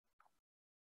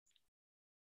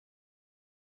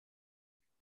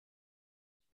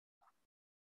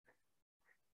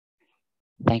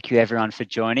Thank you everyone for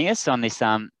joining us on this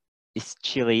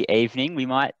chilly evening. We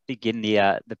might begin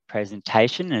the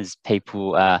presentation as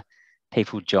people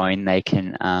join. They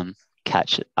can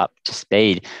catch it up to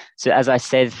speed. So as I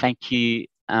said, thank you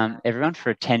everyone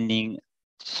for attending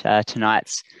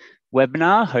tonight's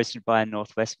webinar hosted by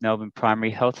Northwest Melbourne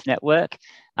Primary Health Network.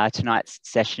 Tonight's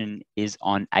session is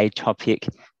on atopic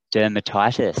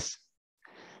dermatitis.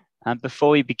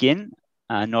 Before we begin,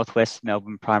 Northwest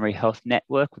Melbourne Primary Health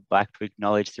Network would like to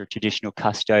acknowledge the traditional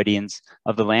custodians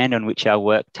of the land on which our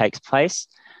work takes place,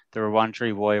 the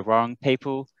Wurundjeri Woi-wurrung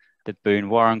people, the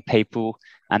Boon-wurrung people,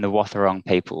 and the Wathaurong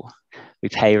people. We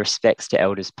pay respects to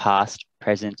elders past,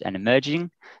 present, and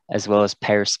emerging, as well as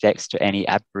pay respects to any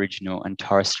Aboriginal and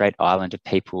Torres Strait Islander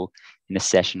people in the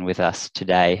session with us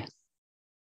today.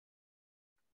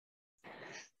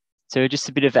 So just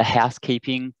a bit of a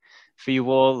housekeeping for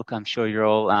you all. Look, I'm sure you're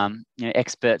all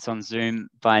experts on Zoom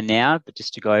by now, but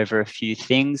just to go over a few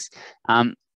things.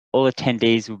 All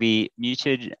attendees will be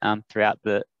muted throughout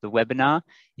the webinar.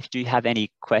 If you do have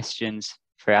any questions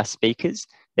for our speakers,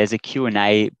 there's a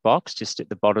Q&A box just at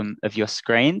the bottom of your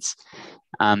screens.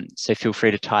 So feel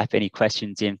free to type any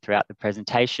questions in throughout the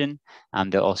presentation.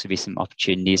 There'll also be some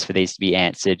opportunities for these to be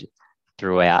answered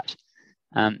throughout.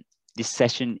 This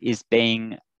session is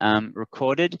being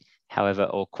recorded. However,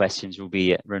 all questions will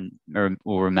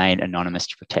remain anonymous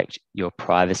to protect your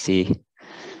privacy.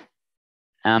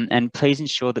 And please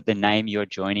ensure that the name you're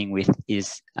joining with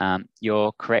is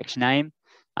your correct name.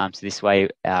 So this way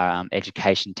our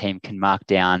education team can mark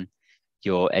down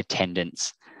your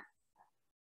attendance.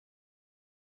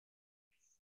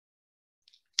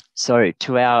 So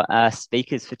to our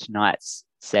speakers for tonight's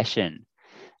session.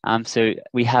 So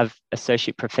we have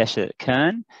Associate Professor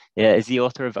Kern, is the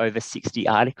author of over 60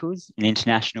 articles in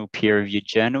international peer-reviewed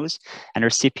journals and a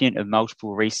recipient of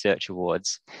multiple research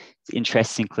awards. His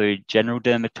interests include general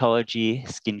dermatology,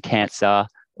 skin cancer,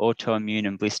 autoimmune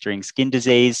and blistering skin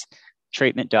disease,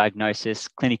 treatment diagnosis,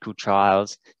 clinical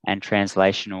trials, and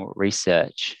translational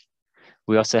research.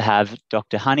 We also have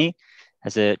Dr. Honey,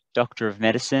 as a Doctor of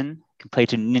Medicine,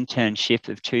 completed an internship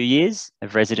of 2 years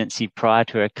of residency prior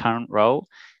to her current role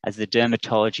as the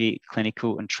Dermatology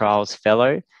Clinical and Trials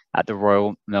Fellow at the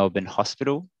Royal Melbourne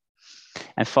Hospital.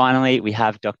 And finally, we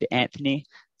have Dr. Anthony,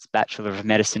 Bachelor of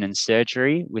Medicine and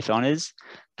Surgery with honours,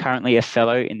 currently a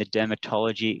Fellow in the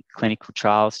Dermatology Clinical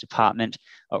Trials Department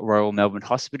at Royal Melbourne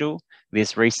Hospital, with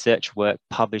his research work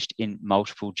published in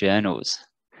multiple journals.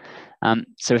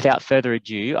 So without further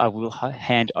ado, I will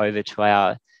hand over to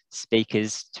our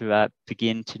speakers to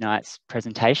begin tonight's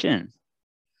presentation.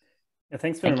 Yeah,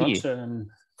 thanks very much.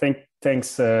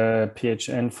 Thanks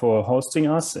PHN for hosting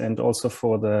us, and also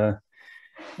for the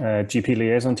GP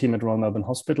liaison team at Royal Melbourne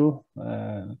Hospital.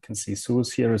 I can see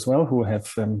Sue's here as well, who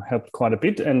have helped quite a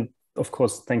bit. And of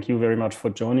course, thank you very much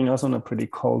for joining us on a pretty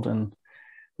cold and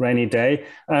rainy day.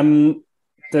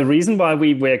 The reason why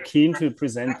we were keen to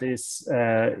present this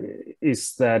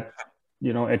is that,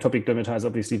 you know, atopic dermatitis is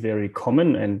obviously very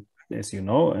common, and as you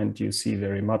know, and you see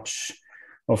very much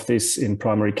of this in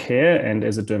primary care. And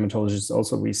as a dermatologist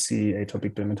also, we see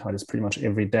atopic dermatitis pretty much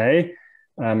every day.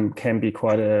 Can be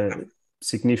quite a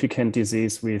significant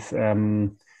disease with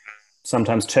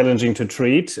sometimes challenging to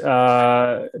treat.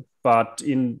 But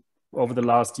over the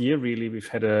last year, really, we've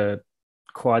had a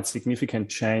quite significant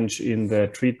change in the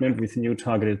treatment, with new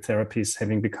targeted therapies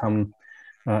having become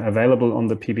available on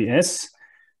the PBS.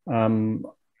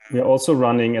 We are also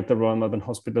running at the Royal Melbourne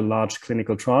Hospital a large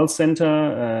clinical trial center,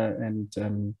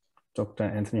 and Dr.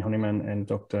 Anthony Honeyman and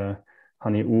Dr.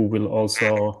 Hani Wu will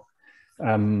also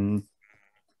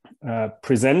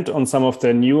present on some of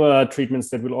the newer treatments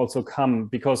that will also come,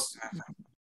 because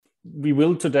we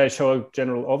will today show a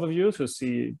general overview to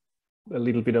see a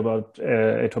little bit about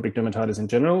atopic dermatitis in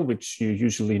general, which you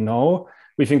usually know.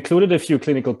 We've included a few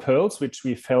clinical pearls, which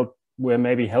we felt were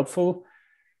maybe helpful,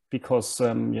 because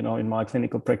you know, in my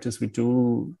clinical practice, we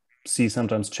do see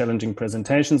sometimes challenging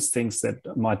presentations, things that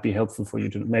might be helpful for you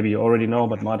to maybe you already know,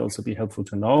 but might also be helpful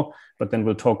to know. But then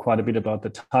we'll talk quite a bit about the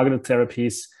targeted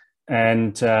therapies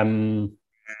and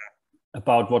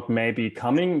about what may be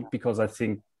coming, because I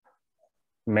think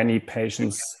many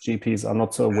patients, GPs, are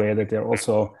not so aware that there are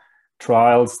also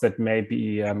trials that may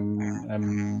be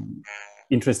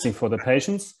interesting for the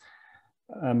patients.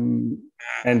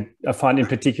 And I find in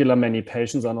particular many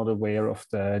patients are not aware of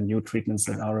the new treatments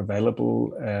that are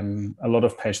available. A lot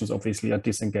of patients obviously are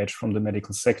disengaged from the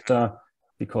medical sector,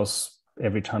 because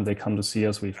every time they come to see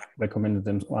us, we've recommended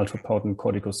them ultra-potent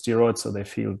corticosteroids, so they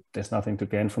feel there's nothing to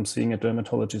gain from seeing a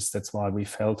dermatologist. That's why we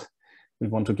felt we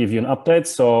want to give you an update,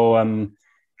 so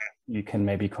you can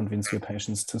maybe convince your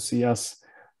patients to see us.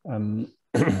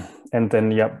 And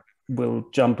then, yeah, we'll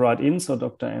jump right in. So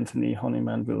Dr. Anthony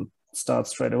Honeyman will start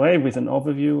straight away with an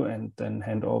overview and then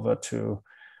hand over to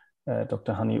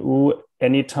Dr. Hani U.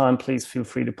 Anytime, please feel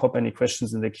free to pop any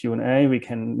questions in the Q&A. We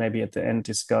can maybe at the end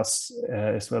discuss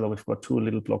as well. We've got 2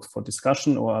 little blocks for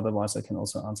discussion, or otherwise I can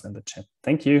also answer in the chat.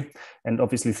 Thank you. And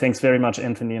obviously, thanks very much,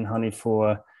 Anthony and Hani,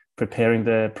 for preparing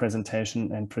the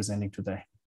presentation and presenting today.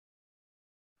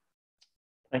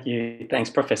 Thank you. Thanks,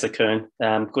 Professor Kern.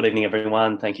 Good evening,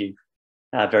 everyone. Thank you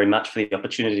very much for the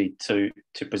opportunity to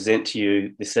present to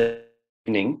you this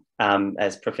evening.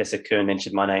 As Professor Kern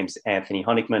mentioned, my name's Anthony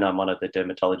Honigman. I'm one of the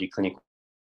dermatology clinical.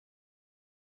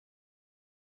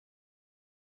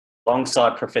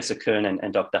 Alongside Professor Kern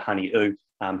and Dr. Hani U,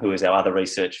 who is our other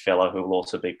research fellow, who will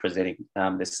also be presenting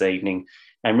this evening.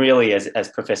 And really, as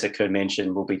Professor Kern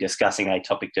mentioned, we'll be discussing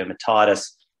atopic dermatitis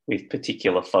with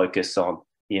particular focus on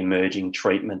the emerging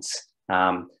treatments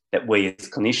that we as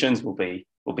clinicians will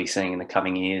be seeing in the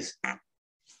coming years.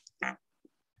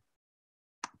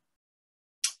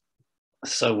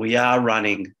 So we are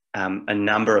running a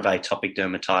number of atopic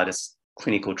dermatitis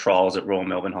clinical trials at Royal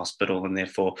Melbourne Hospital, and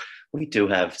therefore we do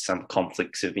have some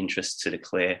conflicts of interest to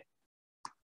declare.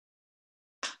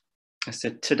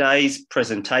 So today's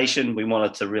presentation, we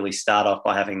wanted to really start off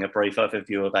by having a brief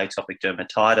overview of atopic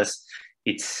dermatitis,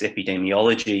 its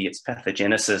epidemiology, its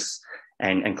pathogenesis,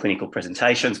 and clinical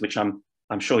presentations, which I'm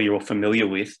sure you're all familiar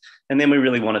with. And then we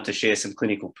really wanted to share some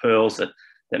clinical pearls that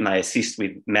may assist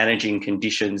with managing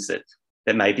conditions that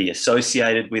may be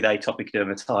associated with atopic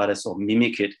dermatitis or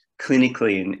mimic it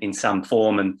clinically in some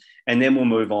form. And then we'll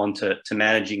move on to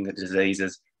managing the disease,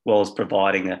 as well as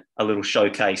providing a little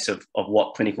showcase of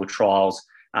what clinical trials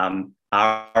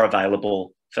are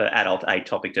available for adult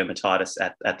atopic dermatitis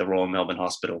at the Royal Melbourne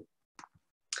Hospital.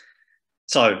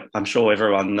 So I'm sure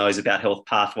everyone knows about health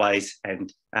pathways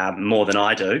and more than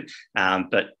I do,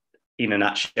 but in a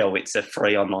nutshell, it's a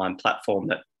free online platform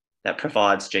that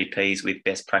provides GPs with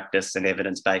best practice and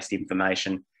evidence-based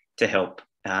information to help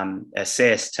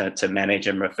assess, to manage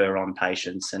and refer on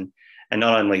patients. And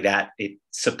not only that, it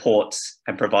supports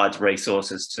and provides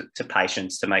resources to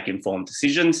patients to make informed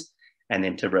decisions and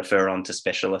then to refer on to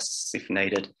specialists if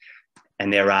needed.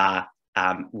 And there are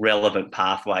relevant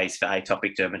pathways for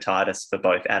atopic dermatitis for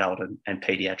both adult and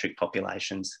paediatric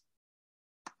populations.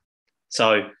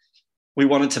 So we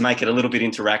wanted to make it a little bit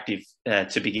interactive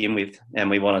to begin with, and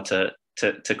we wanted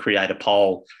to create a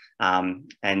poll.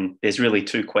 And there's really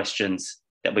 2 questions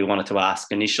that we wanted to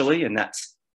ask initially, and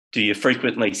that's, do you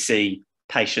frequently see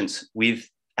patients with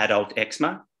adult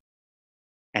eczema?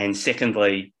 And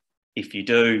secondly, if you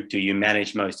do you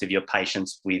manage most of your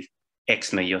patients with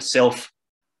eczema yourself,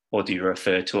 or do you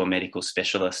refer to a medical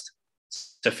specialist?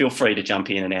 So feel free to jump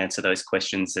in and answer those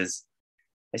questions as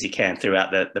you can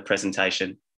throughout the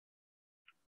presentation.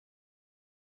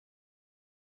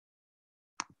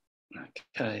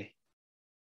 Okay.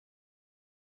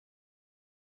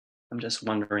 I'm just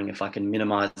wondering if I can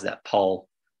minimize that poll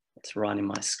that's right in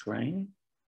my screen.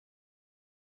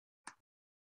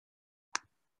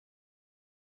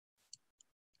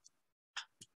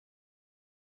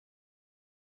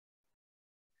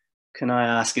 Can I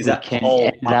ask, is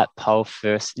that poll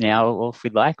first now, or if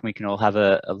we'd like, we can all have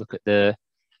a look at the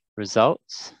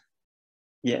results.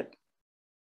 Yeah.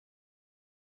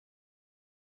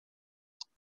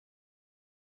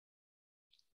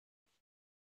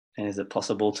 And is it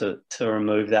possible to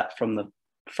remove that from the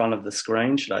front of the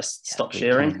screen? Should I stop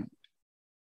sharing?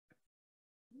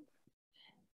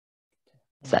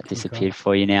 Has that disappeared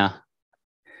for you now?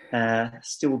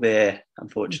 Still there,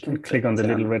 unfortunately. You can click on the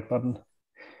little red button.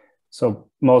 So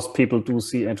most people do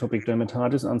see atopic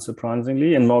dermatitis,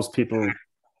 unsurprisingly, and most people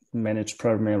manage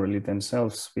primarily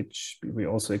themselves, which we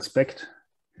also expect.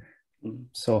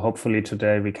 So hopefully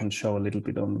today we can show a little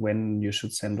bit on when you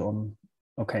should send on.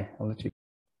 Okay, I'll let you.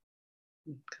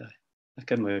 Okay, I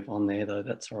can move on there though.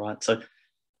 That's all right.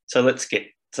 So let's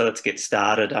get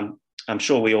started. I'm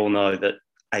sure we all know that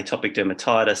atopic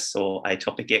dermatitis or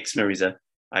atopic eczema is a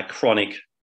chronic,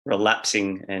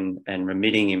 relapsing and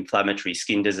remitting inflammatory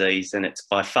skin disease, and it's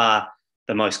by far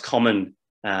the most common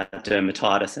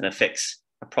dermatitis, and affects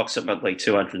approximately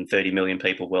 230 million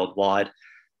people worldwide,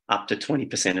 up to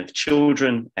 20% of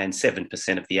children and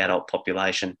 7% of the adult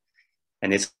population.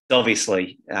 And there's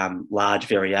obviously large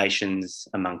variations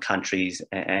among countries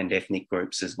and ethnic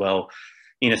groups as well.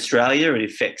 In Australia, it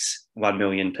affects 1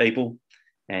 million people,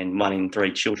 and 1 in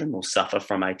 3 children will suffer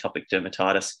from atopic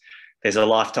dermatitis. There's a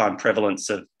lifetime prevalence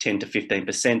of 10 to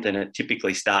 15%, and it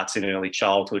typically starts in early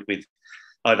childhood, with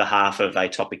over half of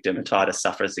atopic dermatitis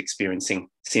sufferers experiencing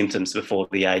symptoms before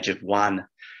the age of 1.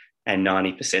 and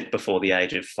 90% before the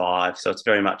age of 5. So it's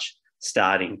very much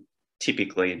starting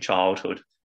typically in childhood.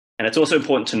 And it's also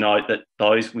important to note that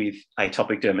those with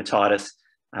atopic dermatitis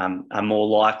are more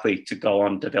likely to go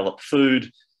on to develop food,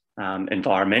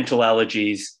 environmental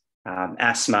allergies,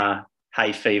 asthma,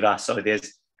 hay fever. So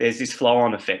there's this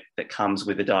flow-on effect that comes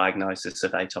with the diagnosis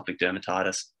of atopic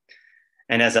dermatitis.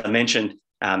 And as I mentioned,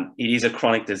 it is a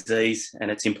chronic disease,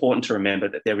 and it's important to remember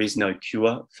that there is no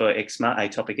cure for eczema,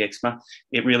 atopic eczema.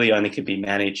 It really only can be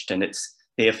managed, and it's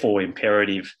therefore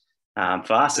imperative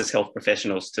for us as health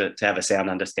professionals to have a sound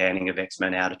understanding of eczema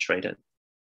and how to treat it.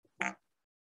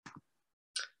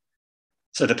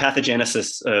 So the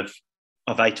pathogenesis of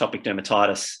atopic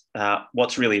dermatitis,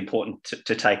 what's really important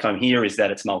to take home here is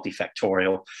that it's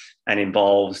multifactorial and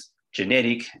involves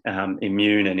genetic,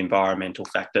 immune and environmental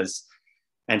factors.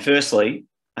 And firstly,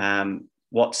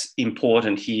 what's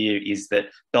important here is that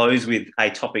those with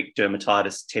atopic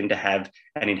dermatitis tend to have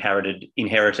an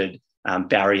inherited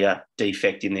barrier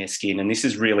defect in their skin. And this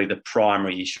is really the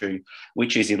primary issue,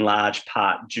 which is in large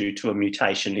part due to a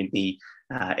mutation in the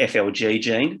FLG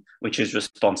gene, which is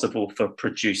responsible for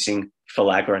producing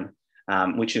filaggrin,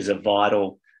 which is a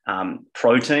vital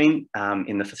protein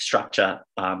in the structure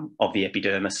of the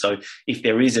epidermis. So if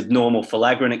there is abnormal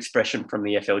filaggrin expression from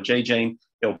the FLG gene,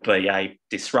 there'll be a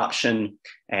disruption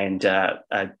and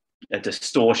a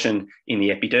distortion in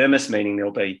the epidermis, meaning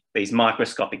there'll be these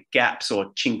microscopic gaps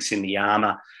or chinks in the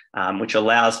armour, which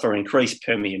allows for increased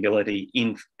permeability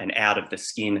in and out of the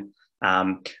skin,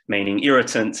 meaning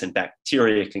irritants and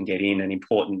bacteria can get in, and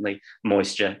importantly,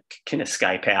 moisture can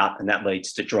escape out, and that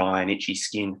leads to dry and itchy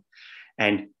skin.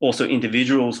 And also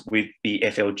individuals with the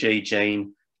FLG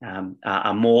gene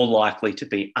are more likely to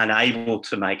be unable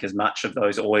to make as much of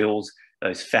those oils,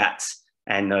 those fats,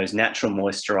 and those natural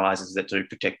moisturisers that do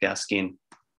protect our skin.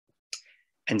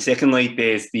 And secondly,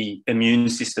 there's the immune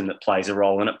system that plays a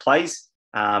role, and it plays,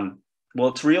 well,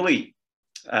 it's really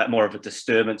more of a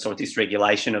disturbance or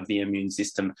dysregulation of the immune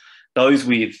system. Those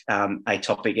with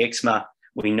atopic eczema,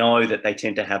 we know that they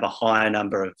tend to have a higher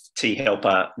number of T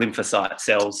helper lymphocyte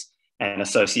cells and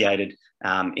associated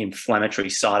inflammatory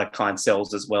cytokine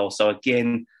cells as well. So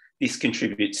again, this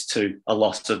contributes to a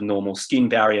loss of normal skin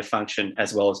barrier function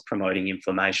as well as promoting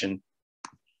inflammation.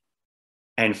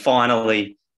 And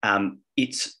finally,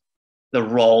 it's the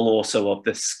role also of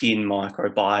the skin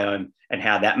microbiome and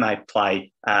how that may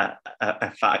play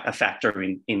a factor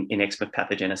in eczema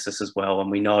pathogenesis as well.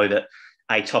 And we know that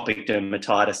atopic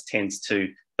dermatitis tends to,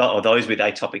 or those with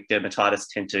atopic dermatitis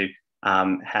tend to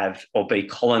have or be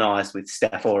colonised with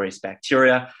Staph aureus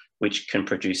bacteria, which can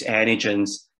produce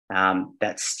antigens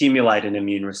that stimulate an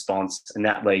immune response, and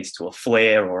that leads to a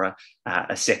flare or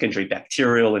a secondary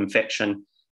bacterial infection.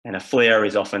 And a flare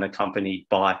is often accompanied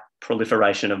by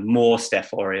proliferation of more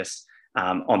Staph aureus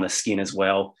on the skin as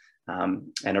well,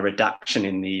 and a reduction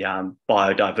in the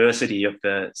biodiversity of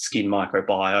the skin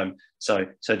microbiome. So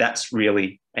that's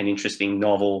really an interesting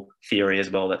novel theory as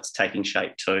well that's taking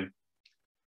shape too.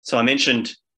 So I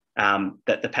mentioned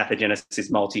that the pathogenesis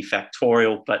is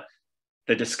multifactorial, but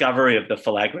the discovery of the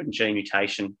filaggrin gene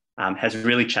mutation has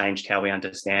really changed how we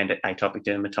understand atopic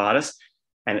dermatitis.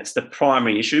 And it's the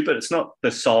primary issue, but it's not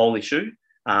the sole issue.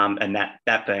 And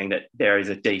that being that there is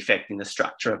a defect in the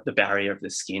structure of the barrier of the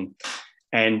skin.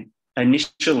 And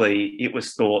initially, it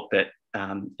was thought that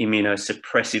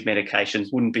immunosuppressive medications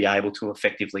wouldn't be able to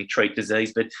effectively treat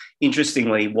disease. But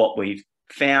interestingly, what we've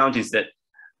found is that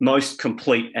most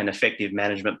complete and effective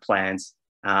management plans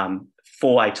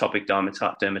for atopic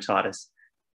dermatitis,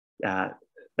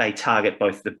 they target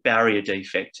both the barrier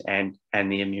defect and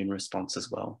the immune response as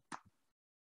well.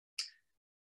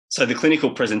 So the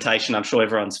clinical presentation, I'm sure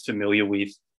everyone's familiar with,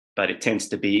 but it tends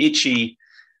to be itchy,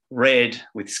 red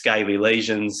with scaly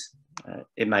lesions.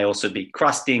 It may also be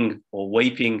crusting or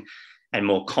weeping, and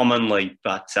more commonly,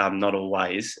 but not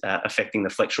always, affecting the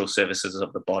flexural surfaces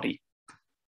of the body.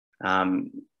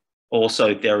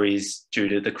 Also, there is, due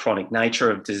to the chronic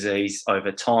nature of disease over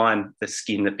time, the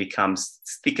skin that becomes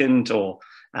thickened or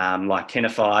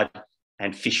lichenified,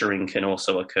 and fissuring can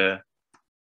also occur.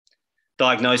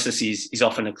 Diagnosis is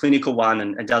often a clinical one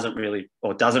and doesn't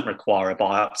require a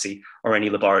biopsy or any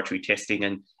laboratory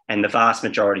testing, and the vast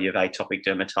majority of atopic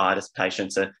dermatitis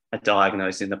patients are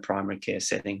diagnosed in the primary care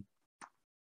setting.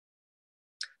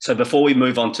 So before we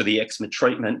move on to the eczema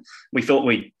treatment, we thought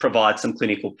we'd provide some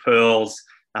clinical pearls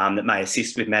that may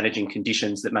assist with managing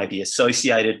conditions that may be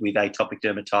associated with atopic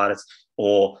dermatitis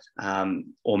or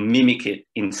mimic it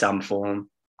in some form.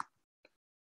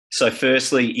 So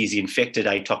firstly is infected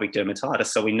atopic dermatitis.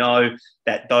 So we know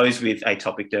that those with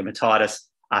atopic dermatitis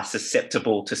are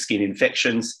susceptible to skin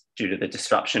infections due to the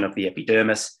disruption of the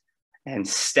epidermis. and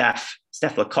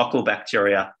staphylococcal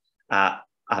bacteria are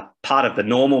part of the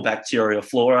normal bacterial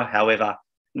flora. However,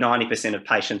 90% of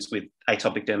patients with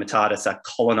atopic dermatitis are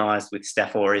colonized with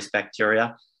Staph aureus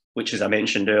bacteria, which, as I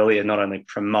mentioned earlier, not only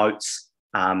promotes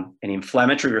an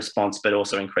inflammatory response, but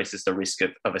also increases the risk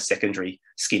of a secondary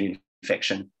skin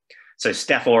infection. So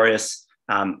Staph aureus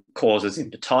causes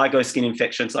impetigo skin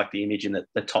infections, like the image in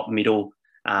the top middle,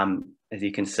 as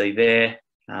you can see there.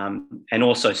 And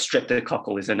also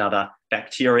streptococcal is another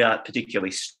bacteria,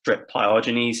 particularly Strep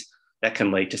pyogenes, that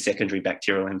can lead to secondary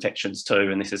bacterial infections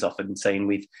too. And this is often seen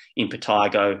with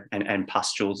impetigo and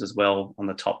pustules as well on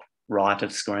the top right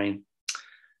of screen.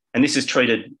 And this is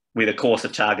treated with a course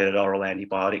of targeted oral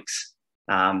antibiotics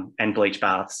and bleach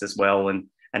baths as well.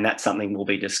 And that's something we'll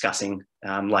be discussing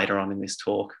later on in this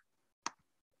talk.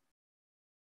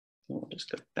 I'll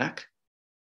just go back.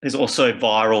 There's also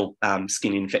viral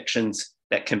skin infections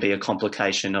that can be a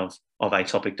complication of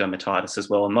atopic dermatitis as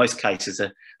well. In most cases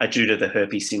are due to the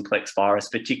herpes simplex virus,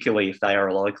 particularly if they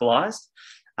are localized.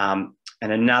 And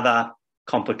another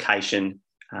complication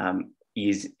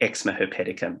is eczema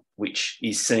herpeticum, which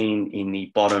is seen in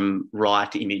the bottom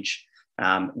right image,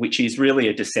 which is really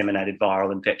a disseminated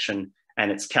viral infection,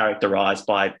 and it's characterized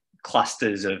by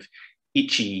clusters of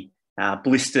itchy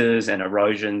blisters and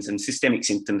erosions and systemic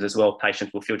symptoms as well.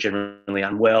 Patients will feel generally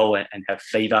unwell and have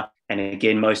fever. And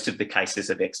again, most of the cases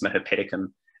of eczema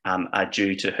herpeticum are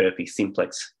due to herpes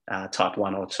simplex type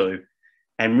 1 or 2.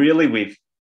 And really with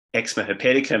eczema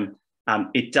herpeticum,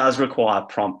 it does require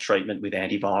prompt treatment with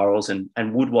antivirals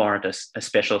and would warrant a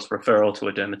specialist referral to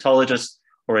a dermatologist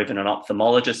or even an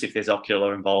ophthalmologist if there's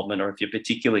ocular involvement, or if you're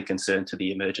particularly concerned, to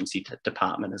the emergency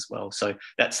department as well. So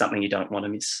that's something you don't want to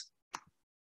miss.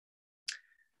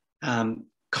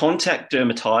 Contact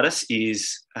dermatitis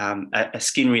is a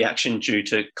skin reaction due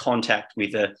to contact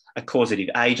with a causative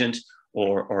agent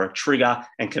or a trigger,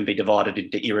 and can be divided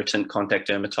into irritant contact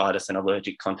dermatitis and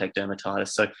allergic contact dermatitis.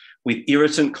 So with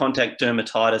irritant contact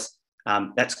dermatitis,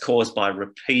 that's caused by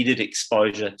repeated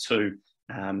exposure to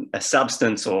a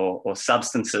substance or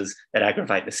substances that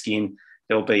aggravate the skin.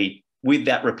 There'll be, with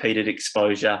that repeated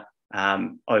exposure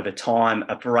over time,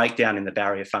 a breakdown in the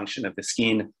barrier function of the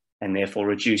skin, and therefore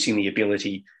reducing the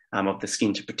ability of the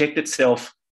skin to protect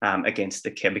itself against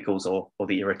the chemicals or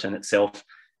the irritant itself.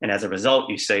 And as a result,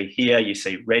 you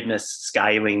see redness,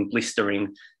 scaling,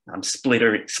 blistering,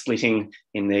 splitting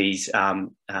in these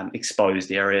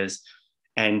exposed areas.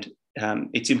 And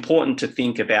it's important to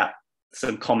think about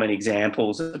some common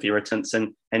examples of irritants,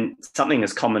 and something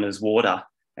as common as water,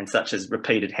 and such as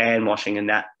repeated hand washing, and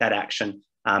that action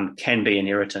can be an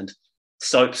irritant.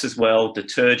 Soaps as well,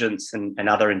 detergents and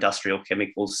other industrial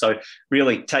chemicals. So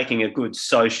really taking a good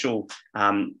social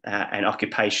and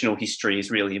occupational history is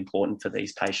really important for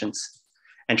these patients.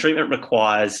 And treatment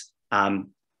requires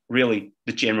really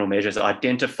the general measures,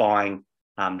 identifying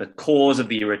the cause of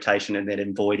the irritation and then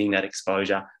avoiding that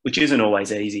exposure, which isn't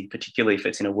always easy, particularly if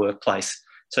it's in a workplace.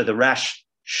 So the rash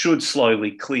should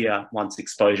slowly clear once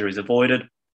exposure is avoided.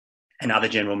 And other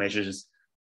general measures,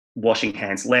 washing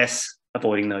hands less,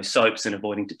 avoiding those soaps and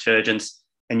avoiding detergents,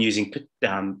 and using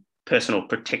personal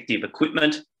protective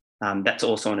equipment. That's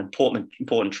also an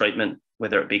important treatment,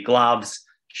 whether it be gloves,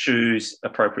 shoes,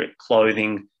 appropriate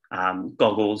clothing,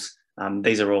 goggles.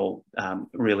 These are all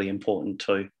really important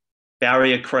too.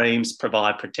 Barrier creams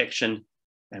provide protection,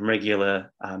 and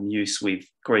regular use with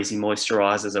greasy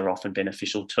moisturisers are often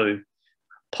beneficial too.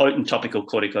 Potent topical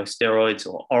corticosteroids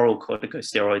or oral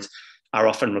corticosteroids are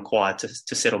often required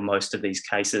to settle most of these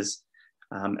cases.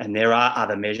 And there are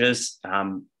other measures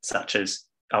such as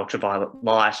ultraviolet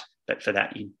light, but for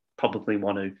that you probably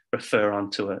want to refer on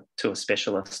to a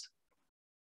specialist.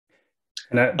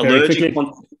 And very quickly,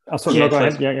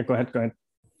 go ahead.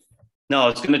 No, I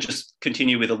was going to just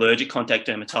continue with allergic contact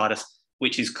dermatitis,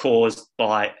 which is caused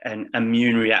by an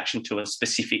immune reaction to a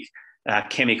specific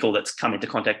chemical that's come into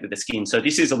contact with the skin. So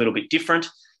this is a little bit different.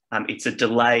 It's a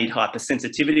delayed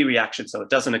hypersensitivity reaction, so it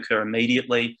doesn't occur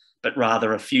immediately, but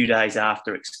rather a few days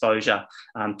after exposure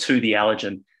to the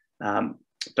allergen.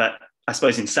 But I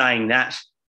suppose in saying that,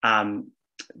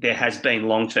 there has been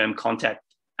long-term contact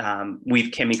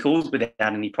with chemicals without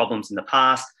any problems in the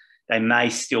past. They may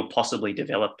still possibly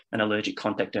develop an allergic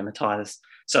contact dermatitis.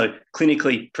 So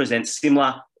clinically presents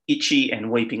similar itchy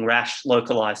and weeping rash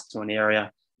localized to an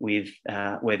area with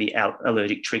where the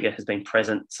allergic trigger has been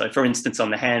present. So for instance,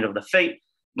 on the hand or the feet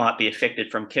might be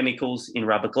affected from chemicals in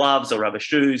rubber gloves or rubber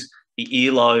shoes. The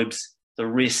earlobes, the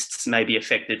wrists may be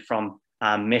affected from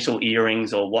metal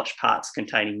earrings or watch parts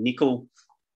containing nickel.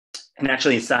 And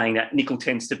actually in saying that, nickel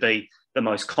tends to be the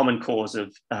most common cause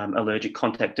of allergic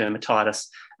contact dermatitis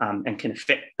and can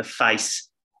affect the face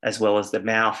as well as the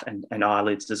mouth and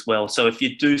eyelids as well. So if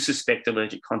you do suspect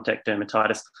allergic contact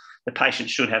dermatitis, the patient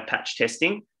should have patch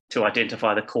testing to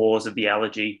identify the cause of the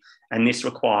allergy. And this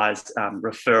requires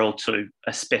referral to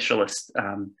a specialist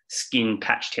skin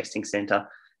patch testing centre.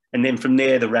 And then from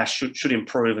there, the rash should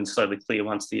improve and slowly clear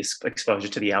once the exposure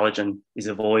to the allergen is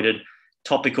avoided.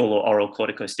 Topical or oral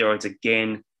corticosteroids,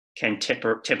 again, can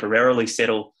temporarily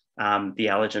settle the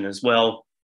allergen as well.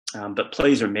 But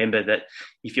please remember that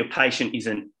if your patient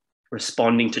isn't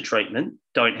responding to treatment,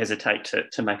 don't hesitate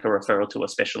to make a referral to a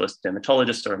specialist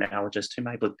dermatologist or an allergist who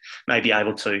may be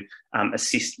able to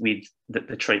assist with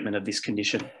the treatment of this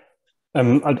condition.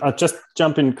 I'll just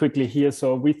jump in quickly here.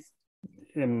 So with,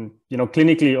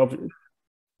 clinically,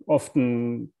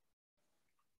 often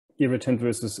irritant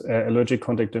versus allergic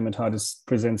contact dermatitis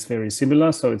presents very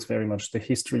similar. So it's very much the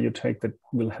history you take that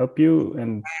will help you.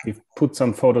 And we've put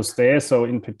some photos there. So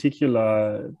in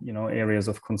particular, areas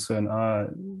of concern are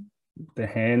the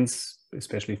hands,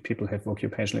 especially if people have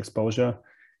occupational exposure.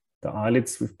 The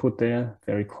eyelids we've put there,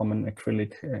 very common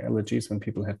acrylic allergies when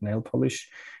people have nail polish.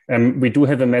 We do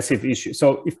have a massive issue.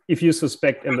 So if you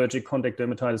suspect allergic contact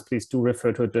dermatitis, please do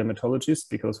refer to a dermatologist,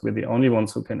 because we're the only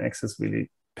ones who can access really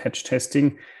patch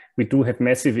testing. We do have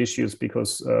massive issues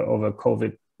because over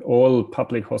COVID, all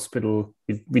public hospital,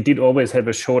 we did always have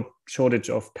a shortage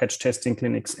of patch testing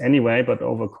clinics anyway, but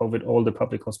over COVID, all the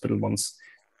public hospital ones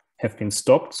have been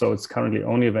stopped. So it's currently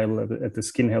only available at the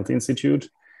Skin Health Institute,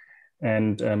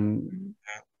 and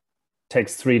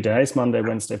takes 3 days, Monday,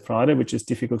 Wednesday, Friday, which is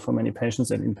difficult for many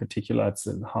patients. And in particular, it's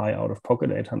a high out of pocket,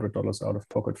 $800 out of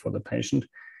pocket for the patient.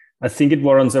 I think it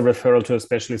warrants a referral to a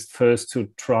specialist first to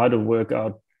try to work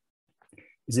out,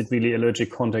 is it really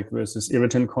allergic contact versus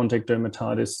irritant contact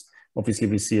dermatitis? Obviously,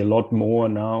 we see a lot more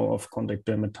now of contact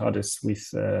dermatitis with,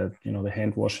 the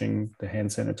hand washing, the hand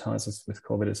sanitizers with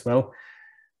COVID as well.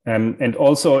 And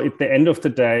also, at the end of the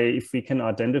day, if we can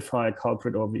identify a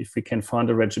culprit, or if we can find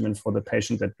a regimen for the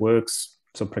patient that works,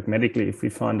 so pragmatically, if we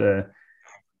find a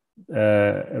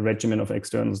regimen of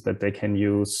externals that they can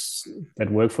use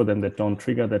that work for them, that don't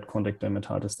trigger that contact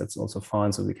dermatitis, that's also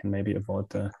fine. So we can maybe avoid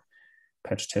the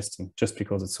patch testing just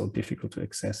because it's so difficult to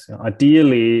access.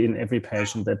 Ideally, in every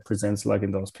patient that presents like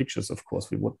in those pictures, of course,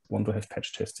 we would want to have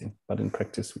patch testing, but in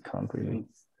practice, we can't really.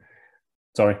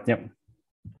 Sorry, yeah.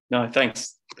 No,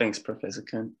 thanks, Professor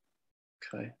Kern.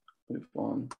 Okay, move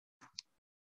on.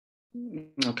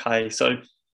 Okay, so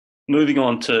moving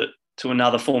on to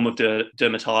another form of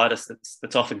dermatitis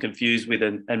that's often confused with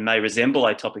and may resemble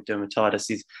atopic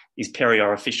dermatitis is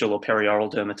periorificial or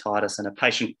perioral dermatitis, and a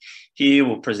patient here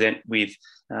will present with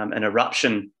an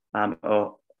eruption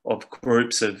of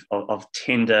groups of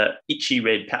tender, itchy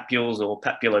red papules or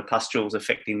papulopustules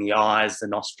affecting the eyes, the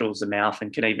nostrils, the mouth,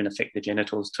 and can even affect the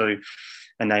genitals too.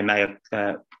 And they may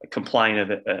complain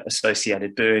of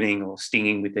associated burning or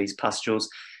stinging with these pustules.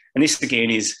 And this,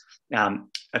 again, is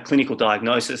a clinical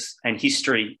diagnosis, and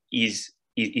history is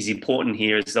important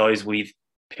here, as those with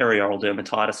perioral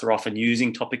dermatitis are often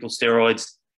using topical steroids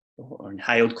or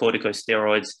inhaled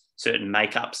corticosteroids, certain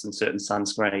makeups and certain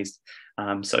sunscreens.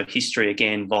 So history,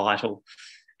 again, vital.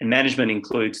 And management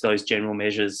includes those general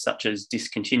measures such as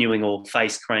discontinuing all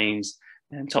face creams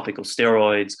and topical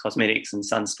steroids, cosmetics and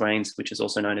sunscreens, which is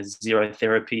also known as zero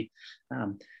therapy.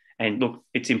 And look,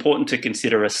 it's important to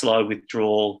consider a slow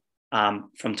withdrawal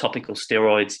from topical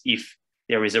steroids if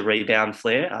there is a rebound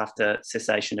flare after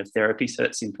cessation of therapy. So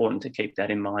it's important to keep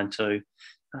that in mind too.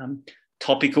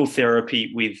 Topical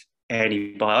therapy with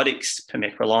antibiotics,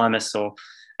 pimecrolimus or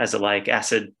azelaic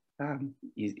acid,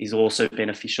 is also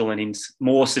beneficial, and in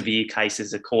more severe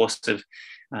cases, a course of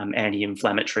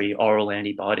anti-inflammatory oral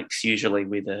antibiotics, usually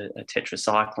with a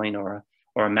tetracycline or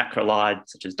a macrolide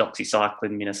such as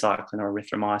doxycycline, minocycline or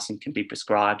erythromycin can be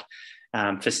prescribed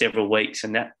for several weeks,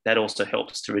 and that also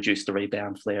helps to reduce the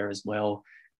rebound flare as well.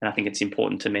 And I think it's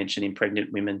important to mention in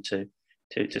pregnant women to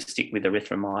stick with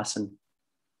erythromycin.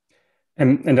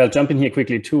 And I'll jump in here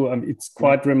quickly too. It's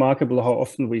quite remarkable how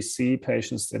often we see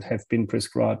patients that have been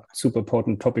prescribed super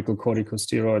potent topical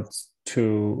corticosteroids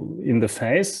in the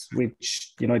face,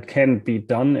 which, it can be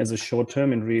done as a short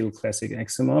term in real classic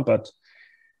eczema, but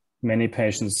many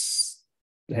patients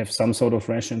have some sort of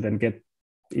rash and then get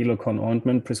Elocon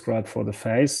ointment prescribed for the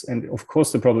face. And of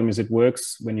course, the problem is it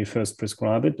works when you first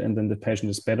prescribe it and then the patient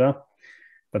is better,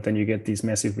 but then you get these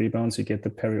massive rebounds, you get the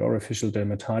periorificial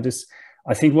dermatitis.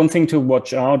 I think one thing to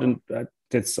watch out, and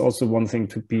that's also one thing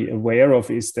to be aware of,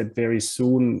 is that very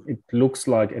soon it looks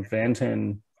like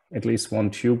Advantan at least one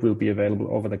tube will be available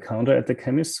over the counter at the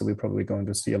chemist. So we're probably going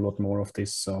to see a lot more of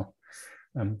this. So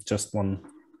just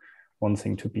one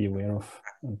thing to be aware of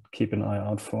and keep an eye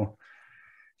out for.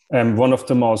 One of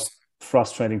the most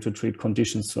frustrating to treat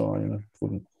conditions. So I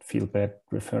wouldn't feel bad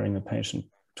referring a patient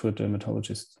to a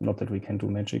dermatologist. Not that we can do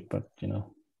magic, but at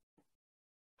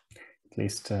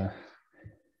least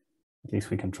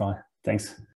we can try.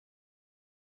 Thanks.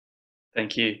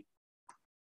 Thank you.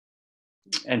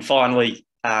 And finally,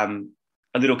 a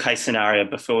little case scenario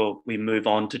before we move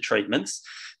on to treatments.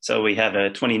 So we have a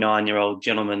 29-year-old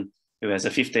gentleman who has a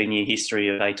 15-year history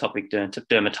of atopic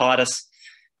dermatitis.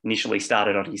 Initially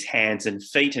started on his hands and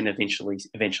feet and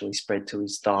eventually spread to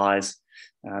his thighs,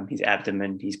 his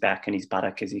abdomen, his back and his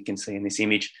buttock, as you can see in this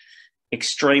image.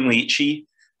 Extremely itchy.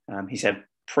 He's had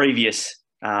previous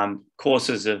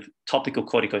courses of topical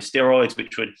corticosteroids,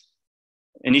 which would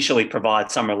initially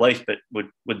provide some relief, but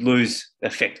would lose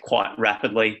effect quite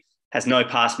rapidly. Has no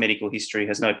past medical history,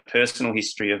 has no personal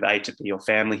history of atopy or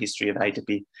family history of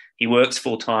atopy. He works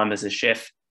full-time as a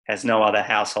chef, has no other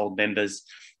household members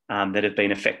that have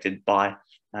been affected by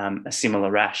a similar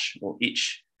rash or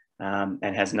itch,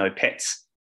 and has no pets.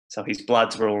 So his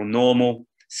bloods were all normal.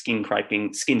 Skin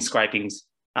scrapings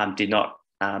did not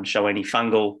show any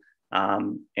fungal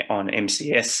on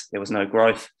MCS. There was no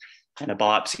growth, and a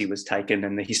biopsy was taken,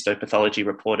 and the histopathology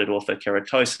reported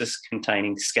orthokeratosis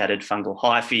containing scattered fungal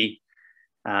hyphae,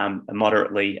 a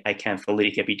moderately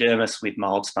acantholytic epidermis with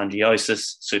mild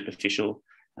spongiosis, superficial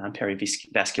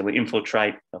perivascular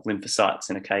infiltrate of lymphocytes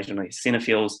and occasionally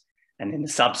eosinophils, and then the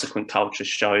subsequent culture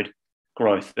showed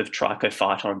growth of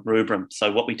trichophyton rubrum.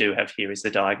 So what we do have here is the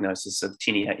diagnosis of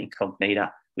tinea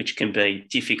incognita, which can be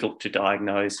difficult to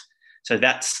diagnose. So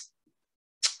that's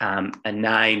a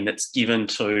name that's given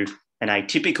to an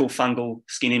atypical fungal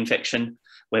skin infection,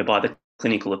 whereby the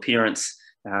clinical appearance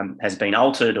has been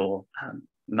altered or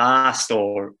masked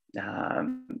or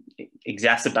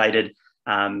exacerbated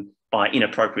by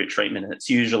inappropriate treatment, and it's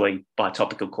usually by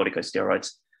topical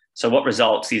corticosteroids. So what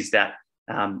results is that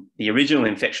the original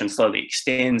infection slowly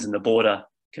extends and the border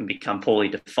can become poorly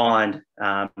defined.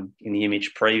 In the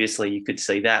image previously, you could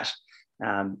see that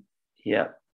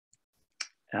here.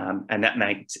 And that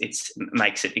makes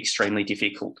it extremely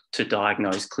difficult to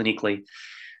diagnose clinically.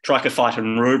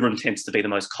 Trichophyton rubrum tends to be the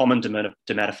most common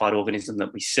dermatophyte organism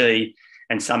that we see,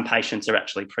 and some patients are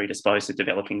actually predisposed to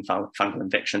developing fungal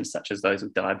infections, such as those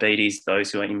with diabetes, those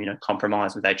who are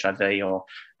immunocompromised with HIV or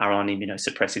are on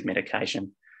immunosuppressive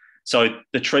medication. So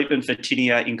the treatment for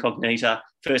tinea incognita,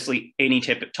 firstly, any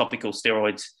topical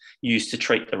steroids used to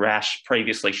treat the rash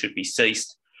previously should be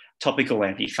ceased. Topical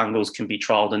antifungals can be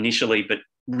trialled initially, but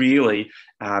really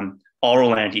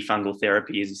oral antifungal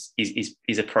therapy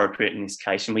is appropriate in this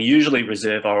case. And we usually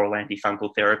reserve oral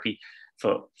antifungal therapy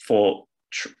for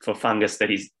fungus that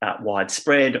is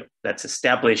widespread, that's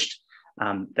established,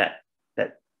 that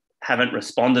haven't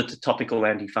responded to topical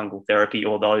antifungal therapy,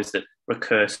 or those that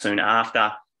recur soon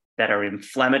after, that are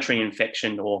inflammatory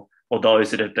infection, or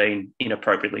those that have been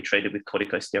inappropriately treated with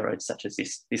corticosteroids, such as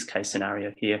this case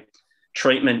scenario here.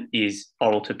 Treatment is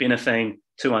oral terbinafine,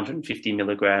 250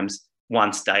 milligrams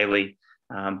once daily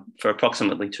for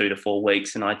approximately 2 to 4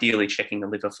 weeks, and ideally checking the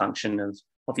liver function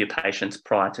of your patients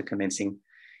prior to commencing.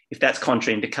 If that's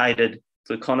contraindicated,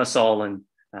 fluconazole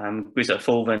and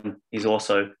grisofulvin are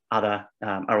also other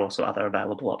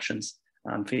available options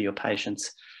for your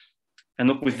patients. And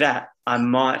look, with that, I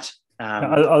might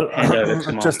I'll hand over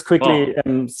to just quickly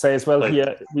say as well, please.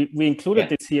 Here, we included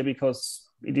this here because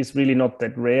it is really not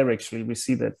that rare, actually. We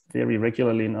see that very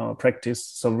regularly in our practice.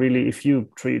 So really, if you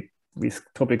treat with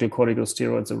topical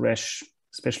corticosteroids a rash,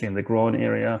 especially in the groin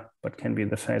area, but can be in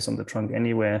the face, on the trunk,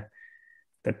 anywhere,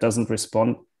 that doesn't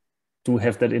respond, do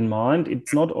have that in mind.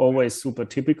 It's not always super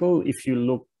typical. If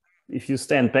you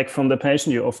stand back from the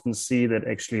patient, you often see that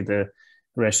actually the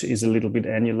rash is a little bit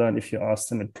annular, and if you ask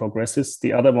them, it progresses.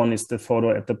 The other one is the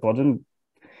photo at the bottom.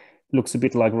 Looks a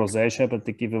bit like rosacea, but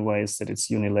the giveaway is that it's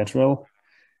unilateral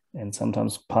and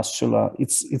sometimes pustular.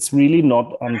 It's really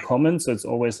not uncommon, so it's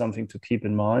always something to keep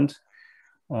in mind.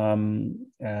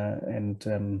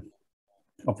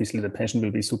 Obviously the patient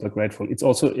will be super grateful. It's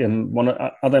also one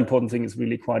other important thing is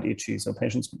really quite itchy. So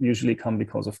patients usually come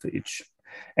because of the itch.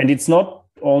 And it's not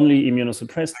only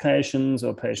immunosuppressed patients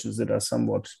or patients that are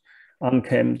somewhat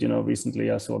unkempt.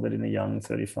 Recently I saw that in a young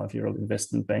 35-year-old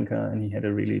investment banker, and he had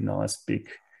a really nice big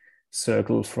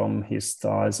circle from his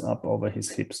thighs up over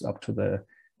his hips up to the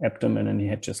abdomen, and he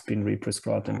had just been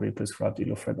represcribed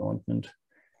Ilofred ointment.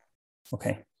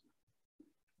 Okay.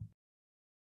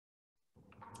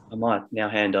 I might now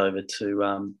hand over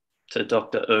to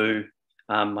Dr. Wu,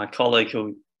 my colleague,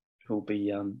 who who'll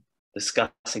be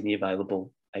discussing the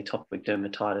available atopic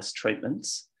dermatitis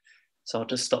treatments. So I'll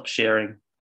just stop sharing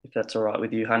if that's all right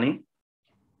with you, Honey.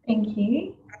 Thank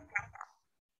you.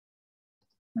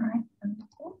 All right.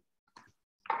 Wonderful.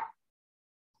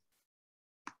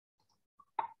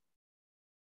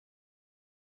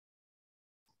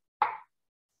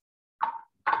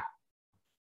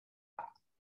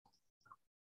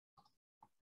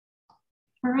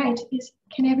 All right,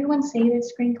 can everyone see the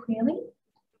screen clearly?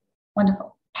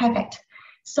 Wonderful, perfect.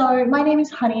 So my name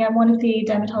is Honey. I'm one of the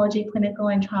Dermatology Clinical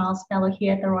and Trials Fellow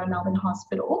here at the Royal Melbourne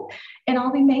Hospital. And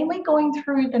I'll be mainly going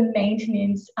through the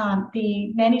maintenance,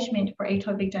 the management for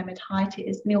atopic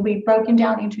dermatitis. And it'll be broken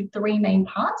down into 3 main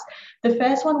parts. The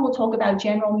first one will talk about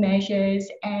general measures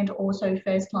and also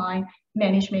first-line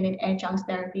management and adjunct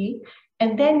therapy.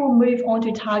 And then we'll move on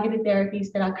to targeted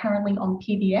therapies that are currently on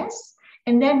PBS.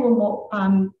 And then we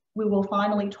will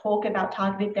finally talk about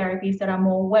targeted therapies that are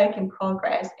more work in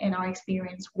progress and our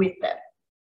experience with them.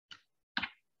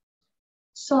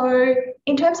 So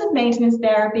in terms of maintenance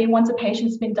therapy, once a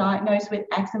patient's been diagnosed with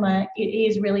eczema, it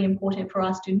is really important for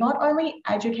us to not only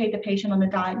educate the patient on the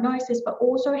diagnosis, but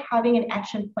also having an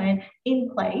action plan in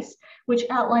place, which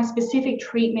outlines specific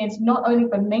treatments, not only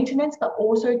for maintenance, but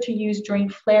also to use during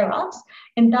flare-ups.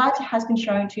 And that has been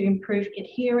shown to improve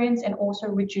adherence and also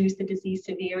reduce the disease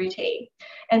severity.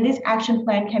 And this action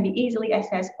plan can be easily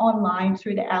accessed online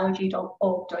through the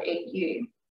allergy.org.au.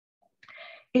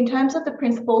 In terms of the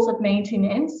principles of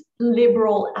maintenance,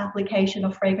 liberal application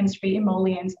of fragrance-free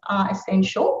emollients are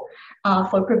essential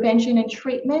for prevention and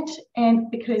treatment,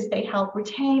 and because they help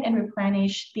retain and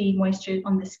replenish the moisture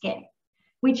on the skin.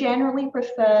 We generally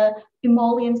prefer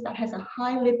emollients that has a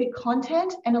high lipid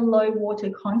content and a low water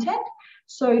content.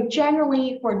 So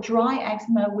generally for dry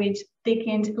eczema with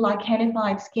thickened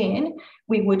lichenified skin,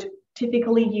 we would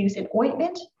typically use an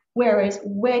ointment. Whereas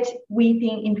wet,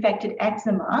 weeping, infected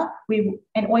eczema,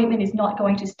 an ointment is not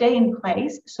going to stay in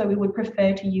place, so we would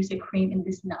prefer to use a cream in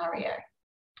this scenario.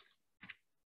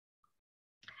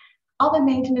 Other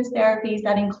maintenance therapies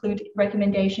that include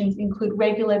recommendations include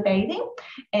regular bathing,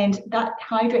 and that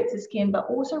hydrates the skin, but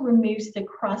also removes the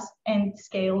crust and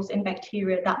scales and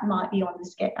bacteria that might be on the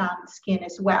skin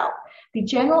as well. The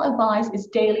general advice is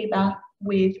daily bath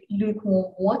with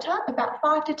lukewarm water, about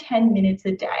 5 to 10 minutes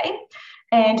a day.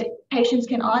 And patients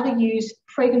can either use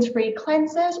fragrance-free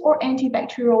cleansers or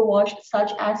antibacterial wash, such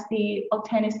as the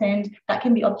octanisend that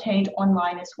can be obtained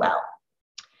online as well.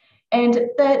 And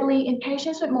thirdly, in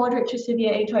patients with moderate to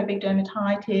severe atopic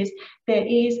dermatitis,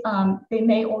 they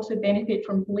may also benefit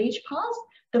from bleach pass.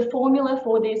 The formula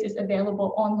for this is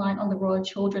available online on the Royal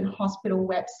Children's Hospital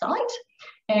website.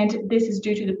 And this is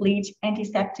due to the bleach,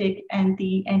 antiseptic, and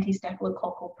the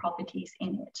anti-staphylococcal properties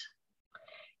in it.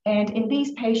 And in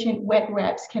these patients, wet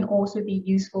wraps can also be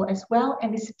useful as well.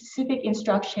 And the specific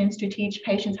instructions to teach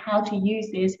patients how to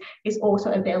use this is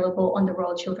also available on the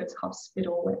Royal Children's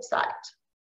Hospital website.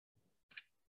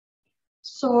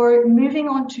 So moving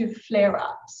on to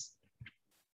flare-ups.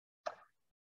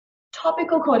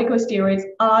 Topical corticosteroids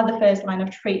are the first line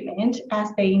of treatment as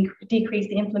they decrease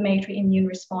the inflammatory immune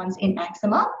response in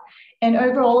eczema. And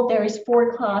overall, there is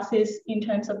 4 classes in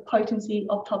terms of potency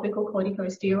of topical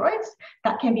corticosteroids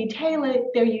that can be tailored,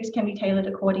 their use can be tailored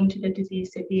according to the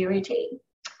disease severity.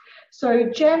 So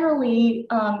generally,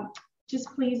 just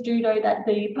please do know that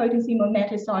the potency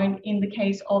mometasone in the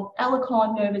case of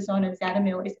Alicon, Novazone, and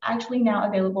Xatamil is actually now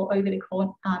available over the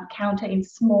counter in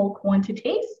small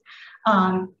quantities.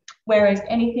 Whereas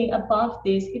anything above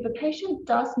this, if a patient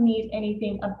does need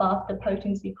anything above the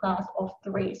potency class of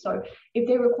 3, so if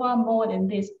they require more than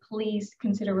this, please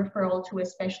consider referral to a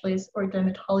specialist or a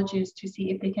dermatologist to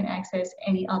see if they can access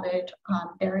any other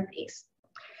therapies.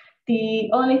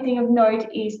 The only thing of note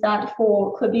is that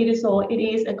for clobetasol, it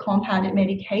is a compounded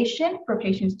medication for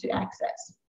patients to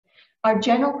access. Our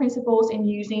general principles in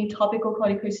using topical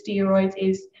corticosteroids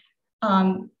is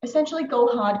essentially go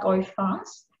hard, go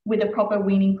fast, with a proper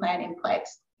weaning plan in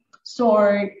place.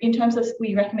 So in terms of,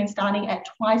 we recommend starting at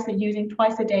using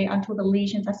twice a day until the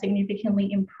lesions are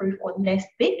significantly improved or less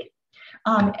thick,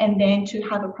 and then to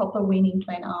have a proper weaning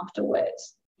plan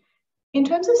afterwards. In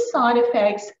terms of side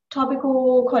effects,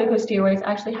 topical corticosteroids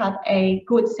actually have a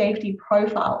good safety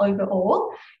profile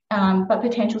overall, but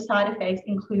potential side effects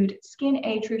include skin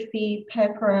atrophy,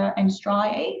 purpura, and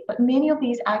striae, but many of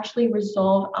these actually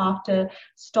resolve after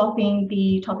stopping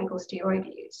the topical steroid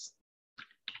use.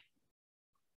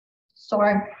 So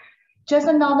just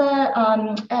another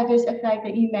adverse effect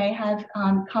that you may have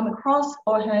come across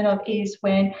or heard of is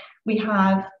when we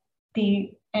have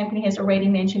Anthony has already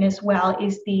mentioned as well,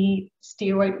 is the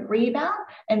steroid rebound.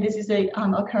 And this is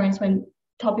an occurrence when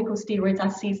topical steroids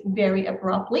are ceased very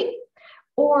abruptly,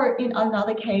 or in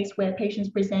another case where patients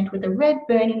present with a red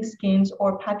burning skins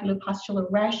or papulopustular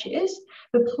rashes.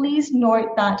 But please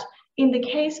note that in the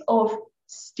case of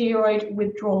steroid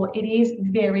withdrawal, it is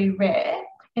very rare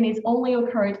and it's only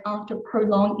occurred after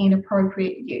prolonged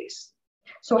inappropriate use.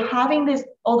 So having this,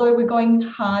 although we're going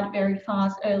hard very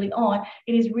fast early on,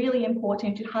 it is really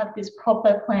important to have this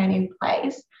proper plan in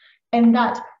place. And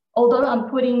that although I'm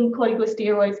putting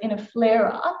corticosteroids in a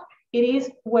flare-up, it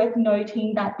is worth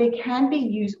noting that they can be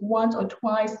used once or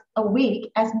twice a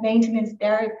week as maintenance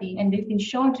therapy, and they've been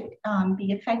shown to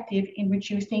be effective in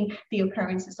reducing the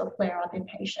occurrences of flare-up in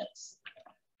patients.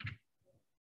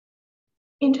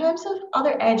 In terms of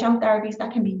other adjunct therapies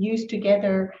that can be used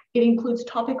together, it includes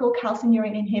topical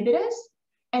calcineurin inhibitors,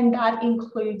 and that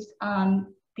includes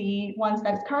the ones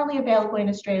that's currently available in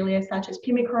Australia, such as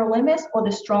pimecrolimus or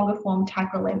the stronger form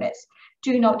tacrolimus.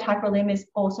 Do note tacrolimus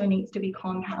also needs to be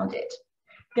compounded.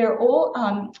 They're all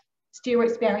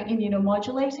steroid-sparing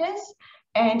immunomodulators,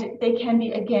 and they can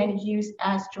be, again, used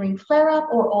as during flare-up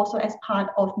or also as part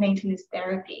of maintenance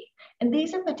therapy. And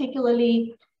these are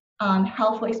particularly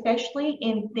helpful, especially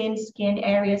in thin skin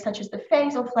areas such as the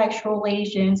face or flexural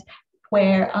lesions,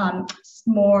 where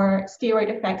more steroid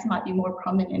effects might be more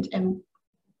prominent. And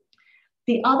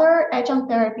the other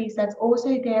adjunct therapies that's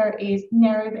also there is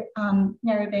narrowband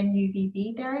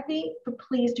UVB therapy, but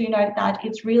please do note that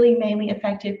it's really mainly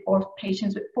effective for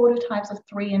patients with phototypes of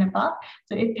 3 and above.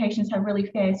 So if patients have really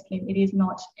fair skin, it is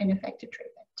not an effective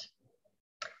treatment.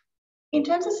 In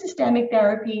terms of systemic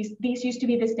therapies, these used to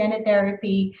be the standard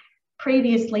therapy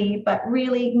previously, but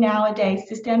really nowadays,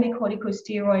 systemic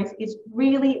corticosteroids is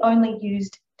really only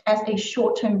used as a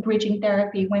short-term bridging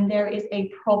therapy when there is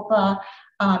a proper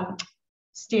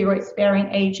steroid-sparing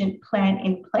agent plan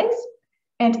in place.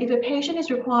 And if a patient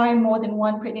is requiring more than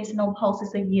 1 prednisolone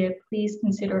pulses a year, please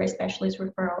consider a specialist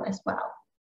referral as well.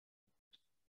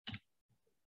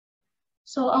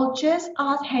 So I'll just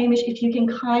ask Hamish if you can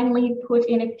kindly put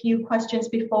in a few questions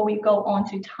before we go on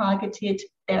to targeted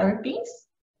therapies.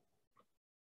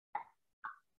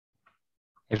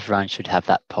 Everyone should have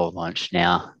that poll launched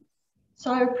now.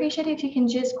 So I appreciate if you can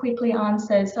just quickly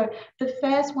answer. So the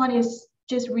first one is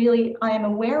just really, I am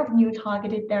aware of new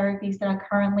targeted therapies that are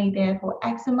currently there for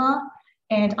eczema,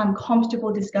 and I'm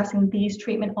comfortable discussing these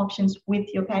treatment options with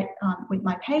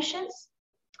my patients.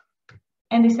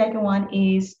 And the second one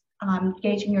is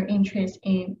gauging your interest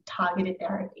in targeted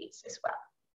therapies as well.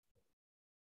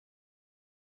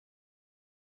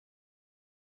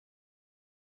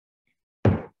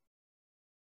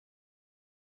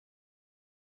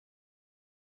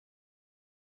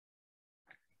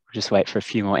 We'll just wait for a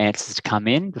few more answers to come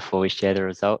in before we share the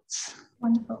results.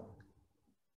 Wonderful.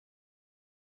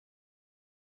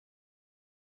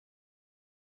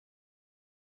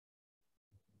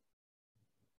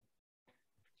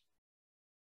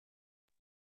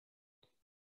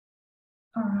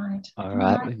 All right. All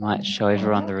right, we might show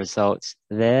everyone the results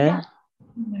there. Yeah.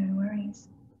 No worries.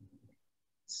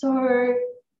 So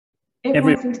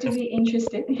everyone seems to be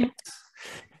interested.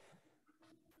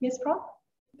 Yes, Prof?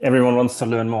 Everyone wants to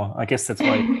learn more. I guess that's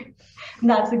why.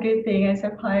 That's a good thing, I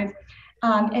suppose.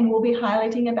 And we'll be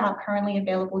highlighting about currently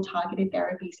available targeted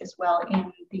therapies as well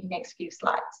in the next few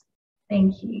slides.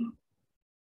 Thank you.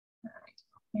 All right.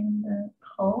 In the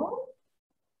poll,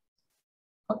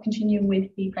 I'll continue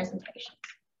with the presentation.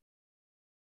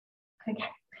 Okay.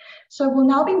 So we'll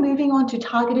now be moving on to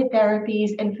targeted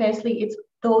therapies, and firstly, it's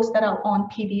those that are on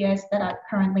PBS that are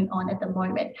currently on at the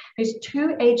moment. There's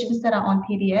 2 agents that are on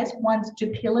PBS. One's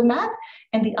dupilumab,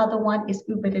 and the other one is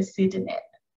upadacitinib.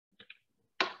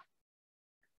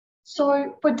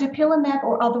 So for dupilumab,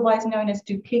 or otherwise known as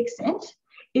Dupixent,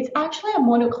 it's actually a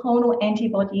monoclonal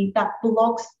antibody that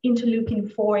blocks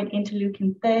interleukin-4 and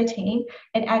interleukin-13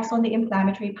 and acts on the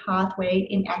inflammatory pathway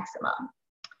in eczema.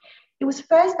 It was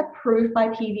first approved by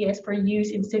PBS for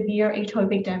use in severe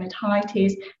atopic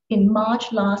dermatitis in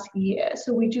March last year.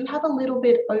 So we do have a little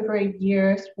bit over a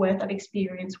year's worth of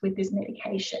experience with this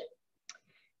medication.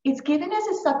 It's given as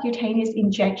a subcutaneous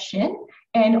injection,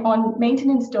 and on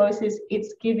maintenance doses,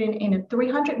 it's given in a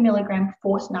 300 milligram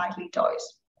fortnightly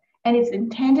dose. And it's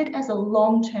intended as a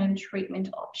long-term treatment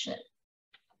option.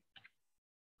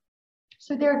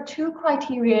 So there are 2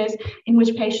 criteria in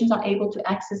which patients are able to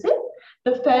access it.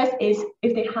 The first is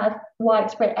if they have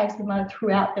widespread eczema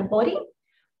throughout the body,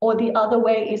 or the other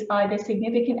way is either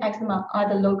significant eczema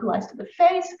either localized to the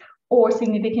face or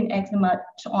significant eczema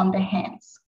on the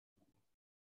hands.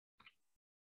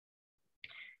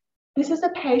 This is a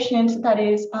patient that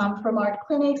is from our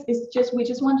clinics. We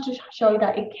just wanted to show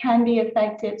that it can be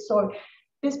effective. So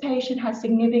This patient has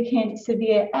significant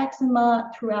severe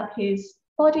eczema throughout his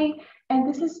body, and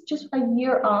this is just a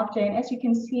year after. And as you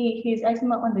can see, his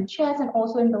eczema on the chest and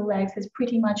also in the legs has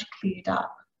pretty much cleared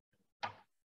up.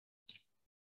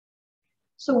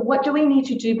 So what do we need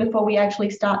to do before we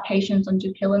actually start patients on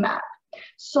dupilumab?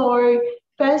 So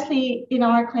firstly, in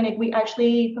our clinic, we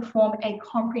actually perform a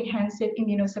comprehensive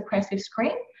immunosuppressive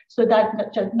screen. So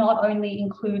that not only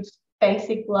includes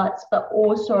basic bloods, but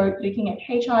also looking at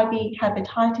HIV,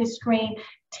 hepatitis screen,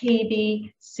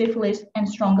 TB, syphilis, and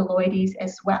strongyloides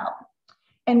as well.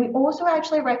 And we also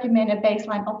actually recommend a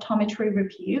baseline optometry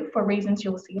review for reasons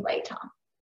you'll see later.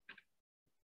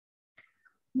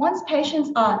 Once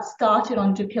patients are started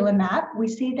on dupilumab, we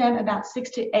see them about 6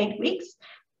 to 8 weeks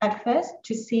at first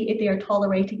to see if they are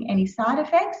tolerating any side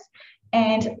effects.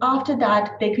 And after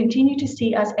that, they continue to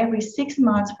see us every 6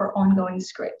 months for ongoing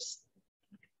scripts.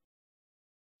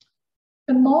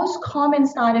 The most common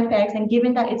side effects, and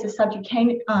given that it's a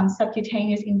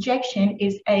subcutaneous injection,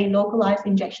 is a localized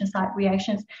injection site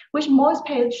reactions, which most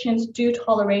patients do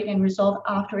tolerate and resolve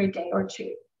after a day or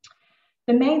two.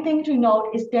 The main thing to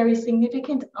note is there is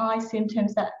significant eye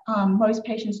symptoms that most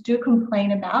patients do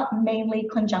complain about, mainly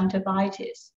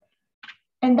conjunctivitis.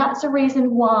 And that's the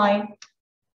reason why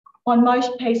on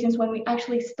most patients, when we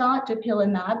actually start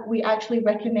dupilumab, we actually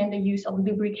recommend the use of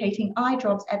lubricating eye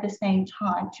drops at the same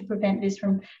time to prevent this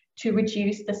to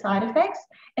reduce the side effects.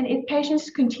 And if patients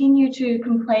continue to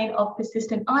complain of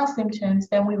persistent eye symptoms,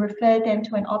 then we refer them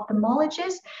to an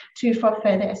ophthalmologist for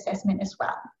further assessment as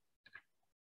well.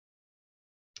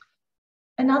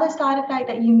 Another side effect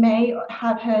that you may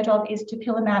have heard of is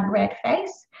dupilumab red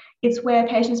face. It's where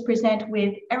patients present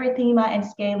with erythema and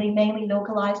scaly, mainly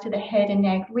localized to the head and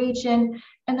neck region.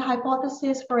 And the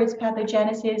hypothesis for its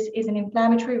pathogenesis is an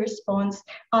inflammatory response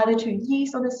either to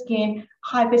yeast on the skin,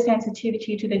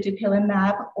 hypersensitivity to the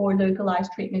dupilumab, or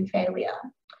localized treatment failure.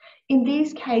 In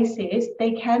these cases,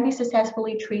 they can be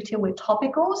successfully treated with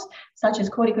topicals, such as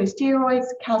corticosteroids,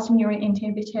 calcineurin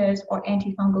inhibitors, or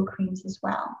antifungal creams as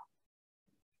well.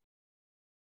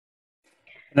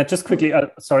 And I just quickly,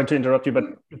 sorry to interrupt you, but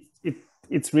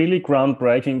it's really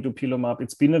groundbreaking, dupilumab.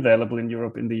 It's been available in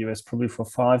Europe, in the US, probably for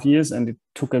 5 years, and it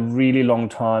took a really long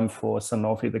time for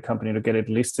Sanofi, the company, to get it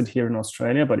listed here in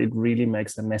Australia, but it really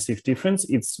makes a massive difference.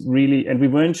 It's really, and we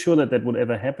weren't sure that that would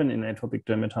ever happen in atopic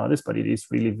dermatitis, but it is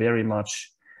really very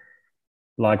much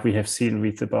like we have seen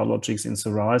with the biologics in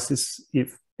psoriasis.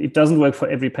 If it doesn't work for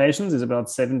every patient, it's about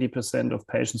 70% of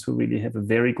patients who really have a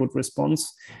very good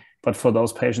response. But for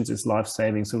those patients, it's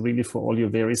life-saving. So really for all your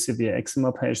very severe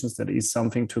eczema patients, that is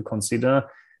something to consider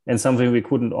and something we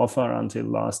couldn't offer until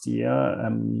last year.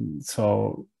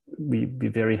 So we'd be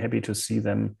very happy to see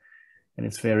them. And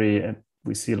it's very,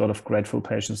 we see a lot of grateful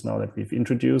patients now that we've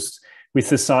introduced. With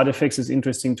the side effects, it's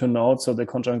interesting to note. So the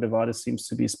conjunctivitis seems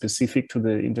to be specific to the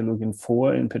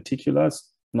interleukin-4 in particular.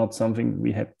 It's not something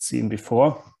we had seen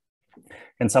before.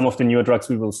 And some of the newer drugs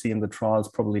we will see in the trials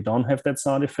probably don't have that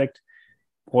side effect.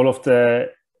 All of the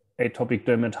atopic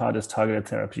dermatitis targeted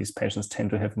therapies, patients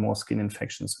tend to have more skin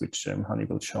infections, which Hani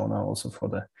will show now also for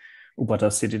the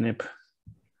upadacitinib.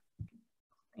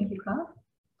 Thank you, Carl.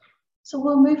 So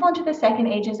we'll move on to the second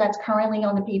agent that's currently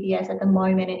on the PBS at the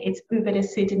moment, and it's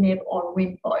upadacitinib or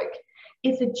Rinvoq.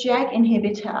 It's a JAK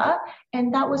inhibitor,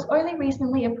 and that was only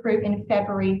recently approved in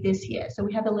February this year. So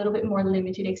we have a little bit more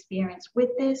limited experience with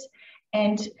this.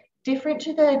 And different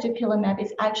to the dupilumab,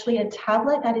 it's actually a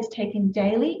tablet that is taken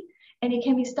daily, and it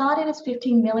can be started as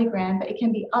 15 milligram, but it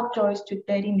can be updosed to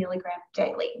 30 milligram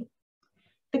daily.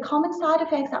 The common side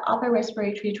effects are upper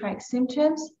respiratory tract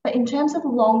symptoms, but in terms of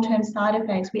long-term side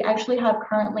effects, we actually have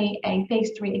currently a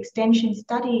phase 3 extension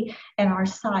study at our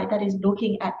site that is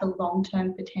looking at the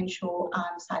long-term potential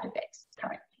side effects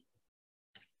currently.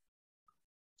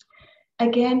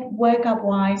 Again,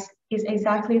 workup-wise is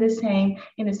exactly the same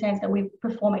in the sense that we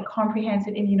perform a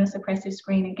comprehensive immunosuppressive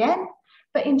screen again.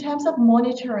 But in terms of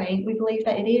monitoring, we believe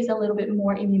that it is a little bit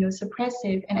more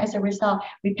immunosuppressive. And as a result,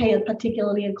 we pay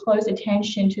particularly a close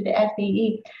attention to the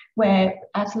FVE, where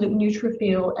absolute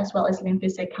neutrophil as well as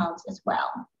lymphocyte counts as well.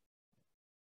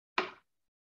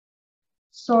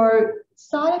 So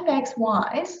side effects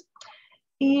wise,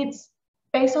 it's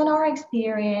based on our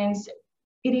experience,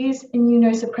 it is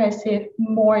immunosuppressive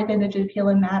more than the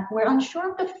dupilumab. We're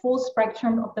unsure of the full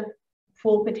spectrum of the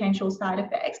full potential side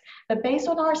effects, but based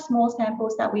on our small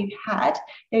samples that we've had,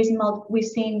 we've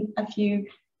seen a few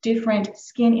different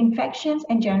skin infections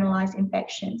and generalized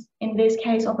infections. In this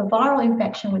case of a viral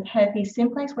infection with herpes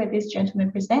simplex, where this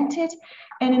gentleman presented,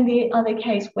 and in the other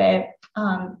case where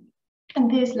And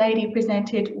this lady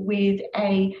presented with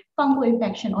a fungal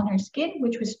infection on her skin,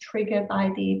 which was triggered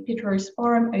by the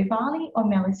Pityrosporum ovale or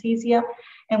Malassezia.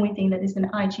 And we think that is an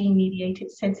IgE-mediated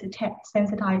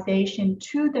sensitization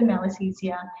to the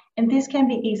Malassezia. And this can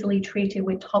be easily treated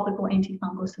with topical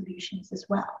antifungal solutions as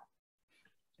well.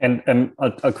 And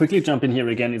I'll quickly jump in here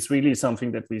again. It's really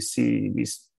something that we see.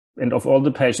 And of all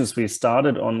the patients we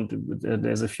started on,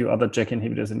 there's a few other JAK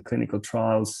inhibitors in clinical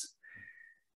trials.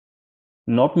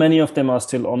 Not many of them are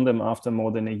still on them after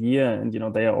more than a year. And,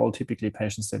 they are all typically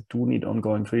patients that do need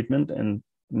ongoing treatment. And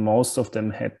most of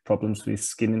them had problems with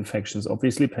skin infections.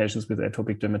 Obviously, patients with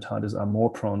atopic dermatitis are more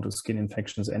prone to skin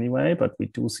infections anyway, but we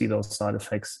do see those side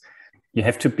effects. You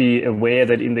have to be aware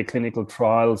that in the clinical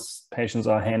trials, patients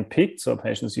are handpicked. So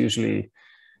patients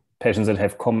that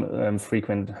have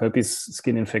frequent herpes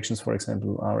skin infections, for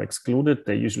example, are excluded.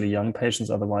 They're usually young patients,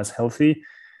 otherwise healthy.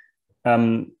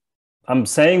 I'm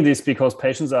saying this because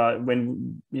patients are, at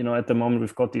the moment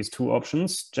we've got these two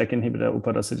options, JAK inhibitor,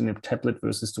 upadacitinib tablet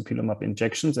versus dupilumab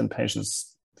injections, and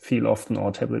patients feel often,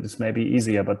 tablet is maybe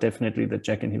easier, but definitely the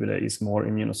JAK inhibitor is more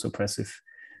immunosuppressive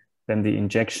than the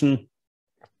injection.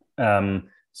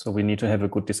 So we need to have a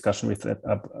good discussion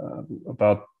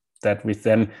about that with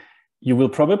them. You will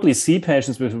probably see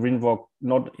patients with Rinvoq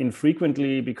not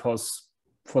infrequently because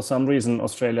for some reason,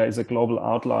 Australia is a global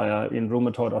outlier in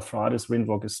rheumatoid arthritis.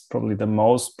 Rinvoq is probably the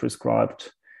most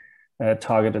prescribed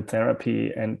targeted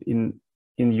therapy. And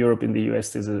in Europe, in the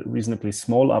US, there's a reasonably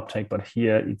small uptake, but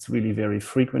here it's really very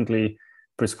frequently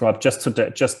prescribed.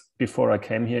 Just before I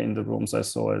came here in the rooms, I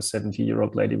saw a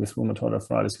 70-year-old lady with rheumatoid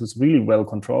arthritis who's really well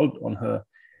controlled on her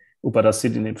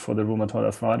upadacitinib for the rheumatoid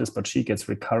arthritis, but she gets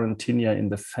recurrent tinea in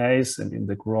the face and in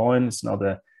the groin. It's now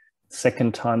the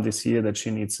second time this year that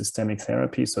she needs systemic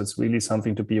therapy. So it's really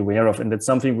something to be aware of. And that's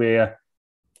something where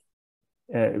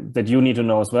that you need to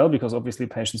know as well, because obviously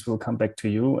patients will come back to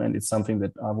you. And it's something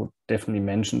that I would definitely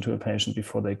mention to a patient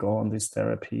before they go on this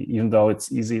therapy, even though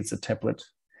it's easy, it's a tablet.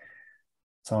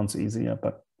 Sounds easier,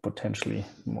 but potentially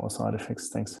more side effects.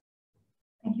 Thanks.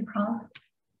 Thank you, Prof.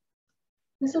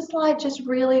 This is a slide just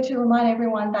really to remind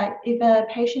everyone that if a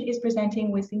patient is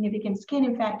presenting with significant skin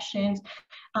infections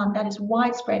that is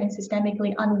widespread and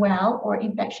systemically unwell, or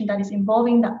infection that is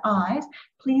involving the eyes,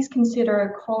 please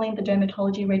consider calling the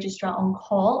dermatology registrar on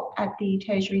call at the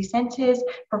tertiary centres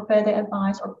for further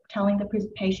advice, or telling the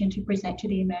patient to present to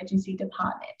the emergency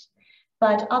department.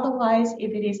 But otherwise,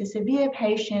 if it is a severe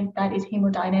patient that is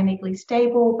hemodynamically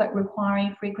stable but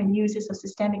requiring frequent uses of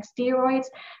systemic steroids,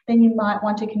 then you might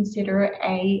want to consider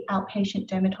an outpatient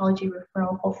dermatology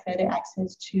referral for further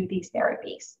access to these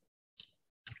therapies.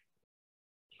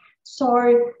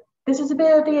 So this is a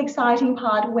bit of the exciting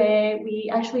part where we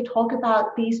actually talk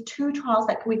about these two trials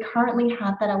that we currently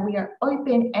have that we are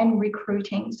open and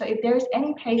recruiting. So if there is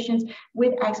any patients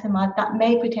with eczema that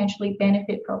may potentially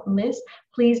benefit from this,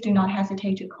 please do not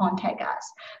hesitate to contact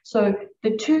us. So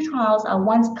the two trials are,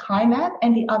 one's Kymab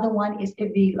and the other one is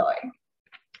Evilo.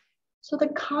 So the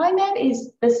Kymab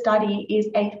is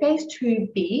a phase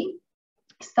 2b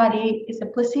study, is a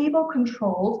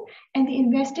placebo-controlled, and the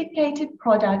investigated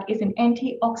product is an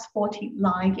anti-OX40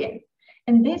 ligand.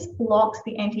 And this blocks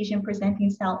the antigen-presenting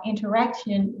cell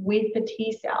interaction with the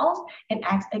T cells and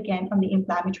acts again on the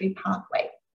inflammatory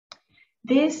pathway.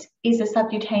 This is a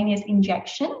subcutaneous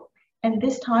injection, and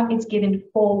this time it's given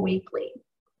 4 weekly.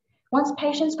 Once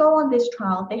patients go on this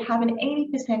trial, they have an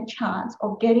 80% chance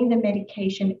of getting the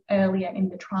medication earlier in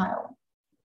the trial.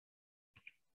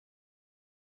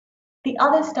 The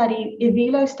other study,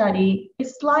 Evilo study,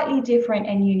 is slightly different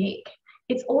and unique.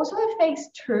 It's also a phase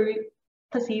 2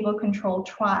 placebo-controlled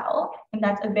trial, and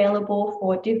that's available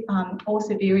for all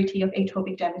severity of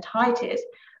atopic dermatitis.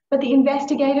 But the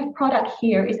investigative product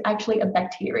here is actually a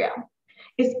bacteria.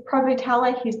 It's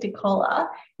Prevotella histicola,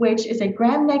 which is a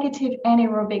gram-negative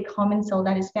anaerobic common cell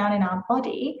that is found in our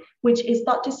body, which is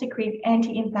thought to secrete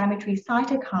anti-inflammatory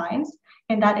cytokines,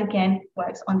 and that again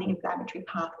works on the inflammatory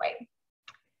pathway.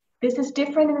 This is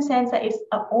different in the sense that it's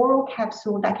an oral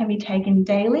capsule that can be taken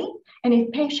daily. And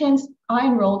if patients are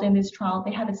enrolled in this trial,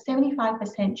 they have a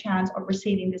 75% chance of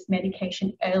receiving this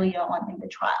medication earlier on in the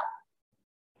trial.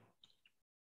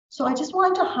 So I just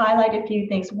wanted to highlight a few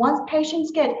things. Once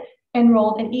patients get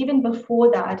enrolled, and even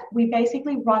before that, we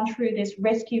basically run through this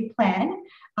rescue plan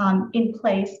in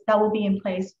place that will be in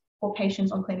place for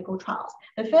patients on clinical trials.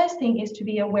 The first thing is to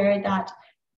be aware that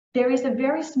there is a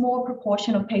very small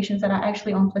proportion of patients that are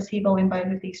actually on placebo in both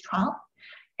of these trials.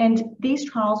 And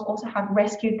these trials also have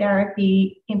rescue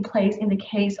therapy in place in the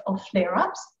case of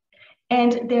flare-ups.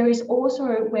 And there is also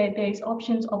where there's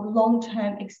options of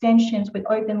long-term extensions with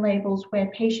open labels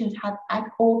where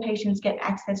all patients get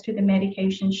access to the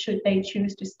medication should they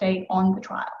choose to stay on the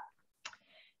trial.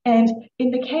 And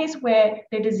in the case where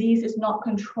the disease is not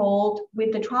controlled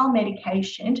with the trial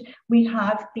medication, we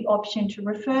have the option to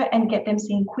refer and get them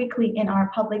seen quickly in our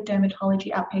public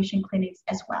dermatology outpatient clinics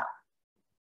as well.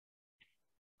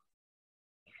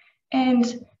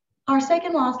 And our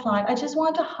second last slide, I just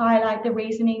want to highlight the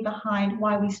reasoning behind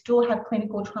why we still have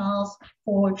clinical trials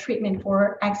for treatment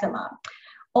for eczema.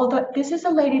 Although this is a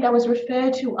lady that was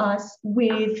referred to us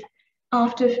with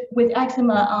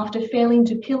eczema after failing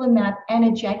dupilumab and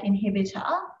a JAK inhibitor.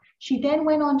 She then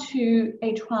went on to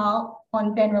a trial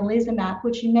on benralizumab,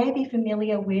 which you may be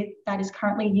familiar with, that is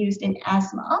currently used in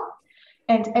asthma.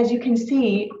 And as you can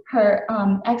see, her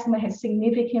eczema has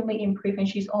significantly improved and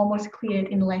she's almost cleared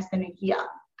in less than a year.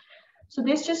 So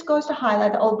this just goes to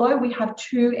highlight that although we have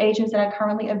two agents that are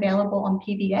currently available on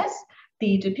PBS,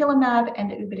 the dupilumab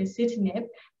and the upadacitinib,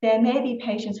 there may be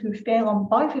patients who fail on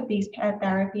both of these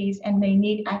therapies and may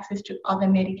need access to other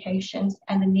medications,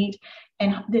 and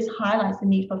this highlights the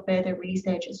need for further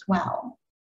research as well.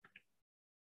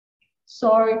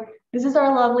 So this is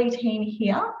our lovely team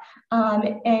here,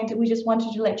 and we just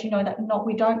wanted to let you know that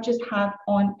we don't just have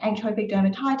on atopic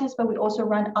dermatitis, but we also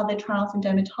run other trials in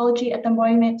dermatology at the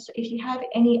moment. So if you have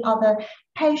any other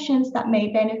patients that may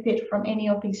benefit from any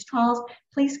of these trials,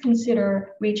 please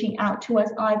consider reaching out to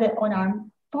us either on our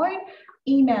phone,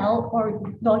 email, or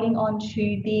logging on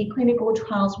to the clinical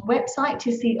trials website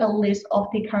to see a list of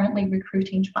the currently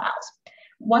recruiting trials.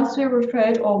 Once we're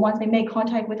referred or once they make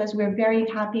contact with us, we're very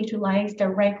happy to liaise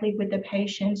directly with the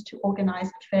patients to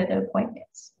organize further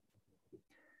appointments.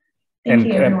 Thank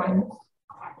you, everyone.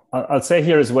 I'll say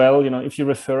here as well, if you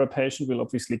refer a patient, we'll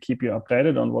obviously keep you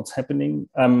updated on what's happening.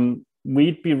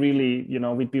 We'd be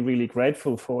really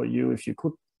grateful for you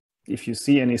if you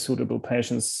see any suitable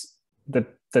patients.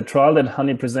 The trial that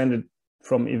Hani presented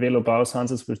from Ivelo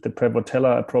Biosciences with the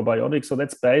Prevotella, a probiotic, so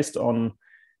that's based on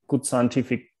good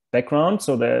scientific background.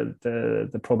 So the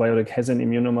probiotic has an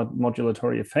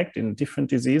immunomodulatory effect in different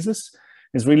diseases.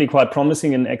 It's really quite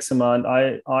promising in eczema. And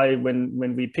I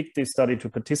when we picked this study to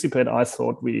participate, I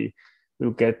thought we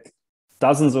will get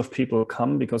dozens of people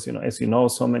come because, as you know,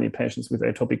 so many patients with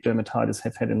atopic dermatitis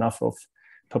have had enough of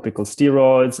topical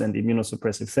steroids and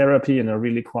immunosuppressive therapy and are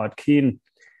really quite keen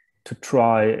to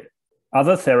try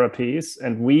other therapies.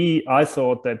 And I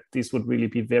thought that this would really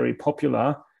be very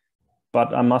popular.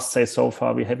 But I must say, so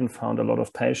far, we haven't found a lot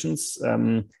of patients.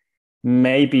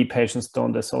 Maybe patients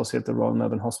don't associate the Royal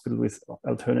Melbourne Hospital with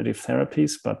alternative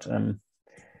therapies. But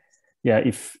yeah,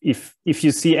 if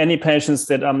you see any patients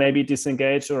that are maybe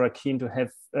disengaged or are keen to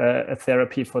have a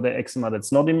therapy for their eczema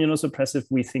that's not immunosuppressive,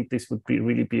 we think this would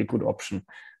really be a good option.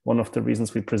 One of the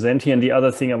reasons we present here. And the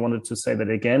other thing I wanted to say that,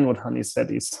 again, what Hani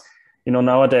said is,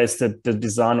 nowadays the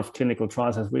design of clinical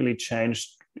trials has really changed.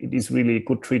 It is really a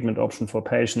good treatment option for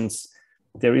patients.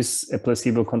 There is a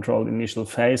placebo-controlled initial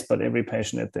phase, but every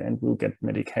patient at the end will get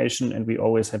medication, and we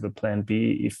always have a plan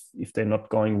B if they're not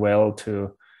going well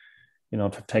to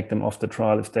take them off the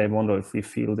trial if they want, or if we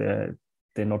feel they're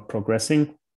not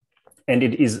progressing. And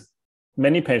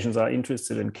many patients are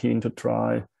interested and keen to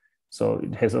try. So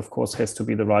it has to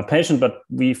be the right patient, but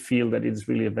we feel that it's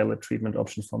really a valid treatment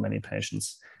option for many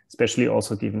patients, especially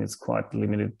also given it's quite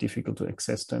limited, difficult to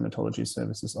access dermatology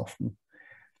services often.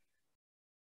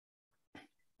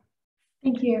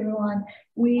 Thank you, everyone.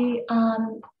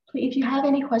 If you have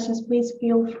any questions, please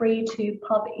feel free to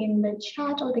pop in the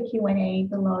chat or the Q&A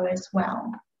below as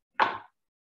well.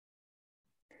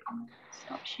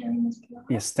 Stop sharing this slide.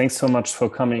 Yes, thanks so much for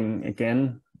coming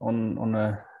again on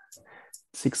a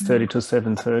 6:30 to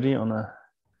 7:30 on a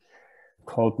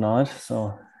cold night.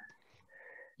 So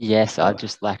yes, I'd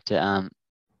just like to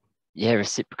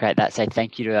reciprocate that. Say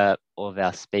thank you to all of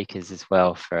our speakers as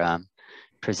well for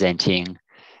presenting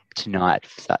tonight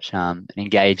for such an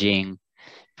engaging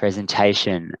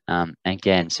presentation.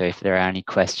 Again, so if there are any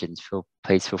questions,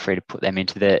 please feel free to put them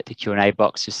into the Q&A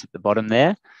box just at the bottom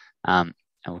there, and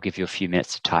we'll give you a few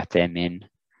minutes to type them in.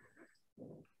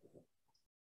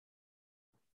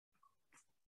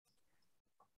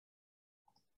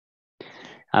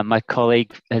 My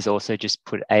colleague has also just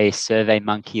put a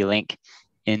SurveyMonkey link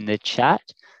in the chat.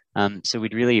 So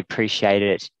we'd really appreciate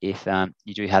it if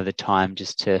you do have the time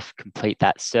just to complete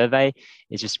that survey.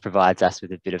 It just provides us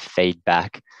with a bit of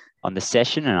feedback on the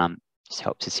session, and just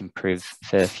helps us improve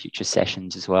for future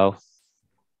sessions as well.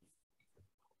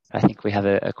 I think we have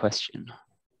a question.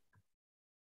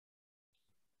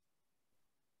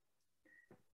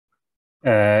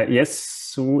 Yes,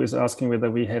 Sue is asking whether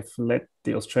we have let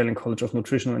the Australian College of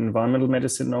Nutritional and Environmental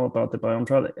Medicine know about the BIOM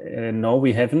trial. No,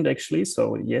 we haven't actually.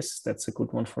 So yes, that's a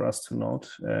good one for us to note,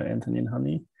 Anthony and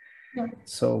Honey. Yeah.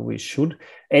 So we should.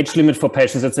 Age limit for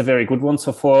patients, that's a very good one.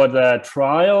 So for the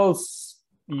trials,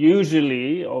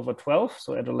 usually over 12,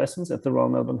 so adolescents at the Royal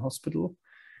Melbourne Hospital.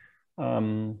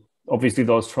 Obviously,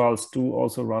 those trials do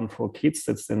also run for kids.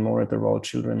 That's then more at the Royal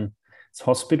Children's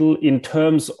Hospital. In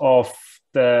terms of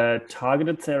the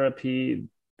targeted therapy,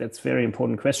 that's a very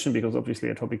important question, because obviously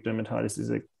atopic dermatitis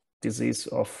is a disease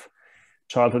of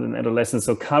childhood and adolescence.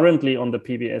 So currently on the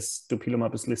PBS,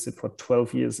 dupilumab is listed for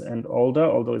 12 years and older,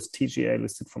 although it's TGA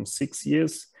listed from 6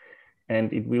 years.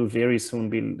 And it will very soon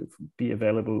be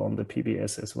available on the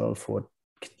PBS as well for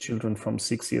children from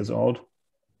 6 years old.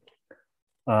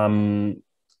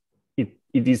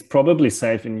 It is probably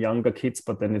safe in younger kids,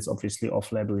 but then it's obviously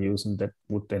off-label use, and that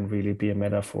would then really be a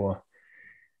matter for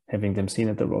having them seen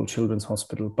at the Royal Children's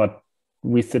Hospital. But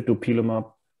with the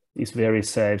dupilumab, it's very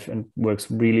safe and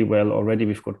works really well already.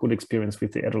 We've got good experience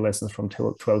with the adolescents from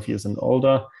 12 years and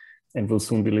older, and will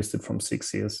soon be listed from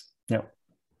 6 years. Yeah.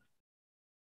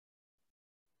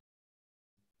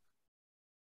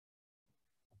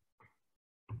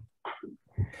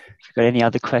 If you've got any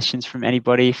other questions from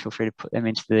anybody, feel free to put them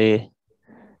into the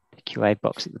QA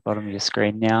box at the bottom of your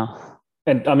screen now.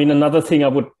 And I mean, another thing I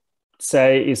would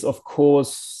say is, of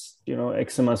course, you know,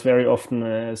 eczema is very often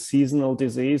a seasonal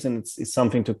disease, and it's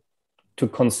something to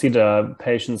consider.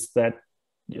 Patients that,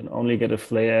 you know, only get a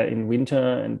flare in winter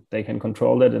and they can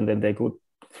control it, and then they're good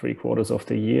 3/4 of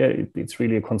the year. It's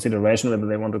really a consideration whether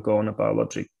they want to go on a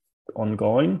biologic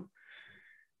ongoing.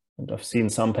 And I've seen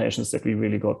some patients that we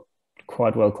really got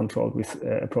quite well controlled with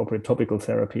appropriate topical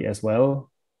therapy as well.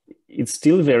 It's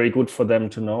still very good for them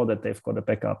to know that they've got a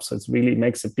backup. So it really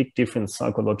makes a big difference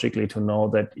psychologically to know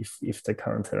that if the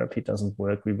current therapy doesn't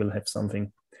work, we will have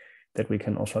something that we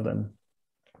can offer them.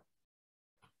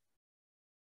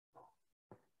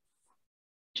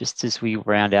 Just as we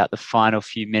round out the final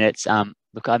few minutes,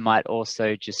 look, I might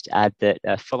also just add that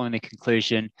following the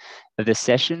conclusion of the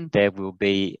session, there will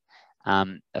be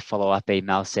a follow-up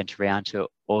email sent around to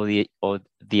all the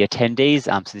attendees.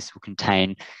 So this will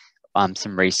contain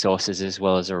some resources as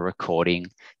well as a recording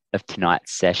of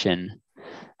tonight's session.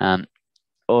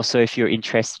 Also, if you're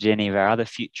interested in any of our other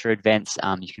future events,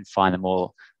 you can find them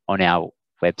all on our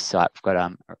website. We've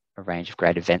got a range of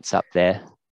great events up there.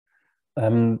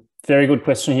 Very good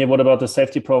question here. What about the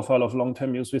safety profile of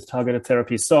long-term use with targeted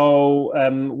therapy? So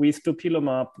with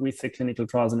dupilumab, with the clinical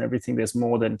trials and everything, there's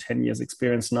more than 10 years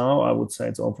experience now. I would say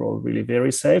it's overall really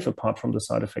very safe, apart from the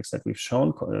side effects that we've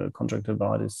shown,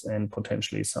 conjunctivitis and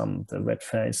potentially the red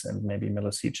face and maybe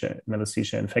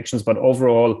melasecea infections. But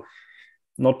overall,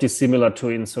 not dissimilar to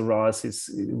in psoriasis,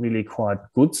 really quite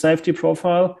good safety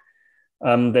profile.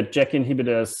 The JAK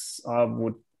inhibitors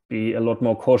would be a lot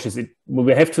more cautious.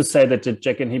 We have to say that the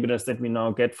JAK inhibitors that we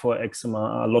now get for eczema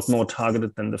are a lot more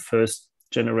targeted than the first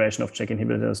generation of JAK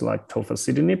inhibitors like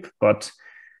tofacitinib. But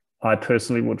I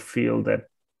personally would feel that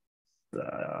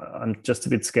I'm just a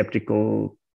bit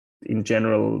skeptical in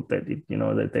general that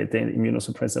that they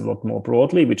immunosuppress a lot more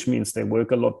broadly, which means they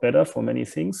work a lot better for many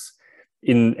things.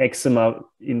 In eczema,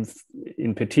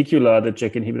 in particular, the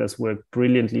JAK inhibitors work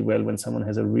brilliantly well when someone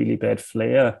has a really bad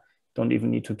flare. Don't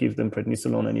even need to give them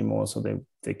prednisolone anymore, so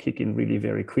they kick in really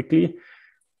very quickly.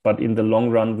 But in the long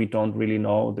run, we don't really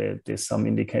know. There's some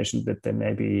indication that there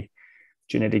may be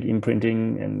genetic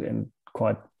imprinting and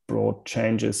quite broad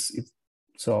changes.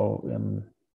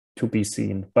 To be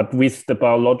seen. But with the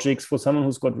biologics, for someone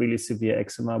who's got really severe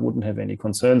eczema, I wouldn't have any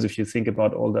concerns. If you think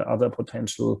about all the other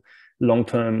potential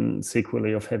long-term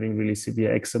sequelae of having really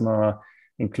severe eczema,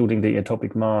 including the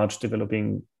atopic march,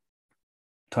 developing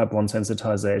type 1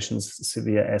 sensitizations,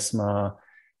 severe asthma,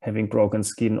 having broken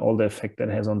skin, all the effect that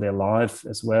has on their life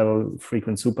as well,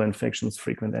 frequent superinfections,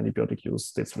 frequent antibiotic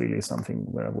use, that's really something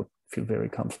where I would feel very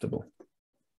comfortable.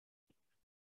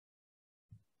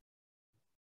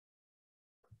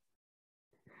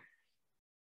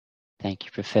 Thank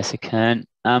you, Professor Kern.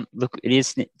 Look, it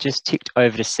is just ticked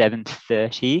over to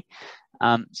 7:30.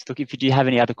 So look, if you do have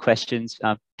any other questions,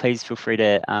 please feel free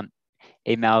to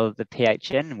email the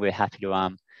PHN, and we're happy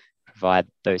to provide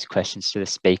those questions to the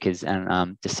speakers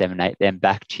and disseminate them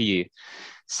back to you.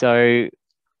 So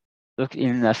look,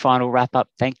 in the final wrap up,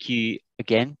 thank you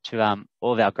again to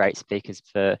all of our great speakers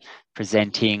for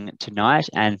presenting tonight,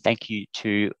 and thank you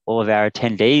to all of our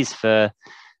attendees for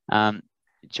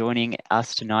joining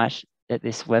us tonight at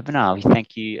this webinar. We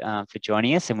thank you for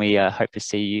joining us, and we hope to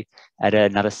see you at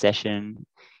another session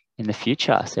in the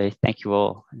future. So thank you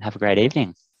all and have a great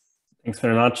evening. Thanks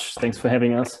very much. Thanks for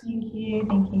having us. Thank you.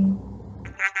 Thank you.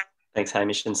 Thanks,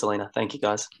 Hamish and Selena. Thank you,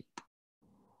 guys.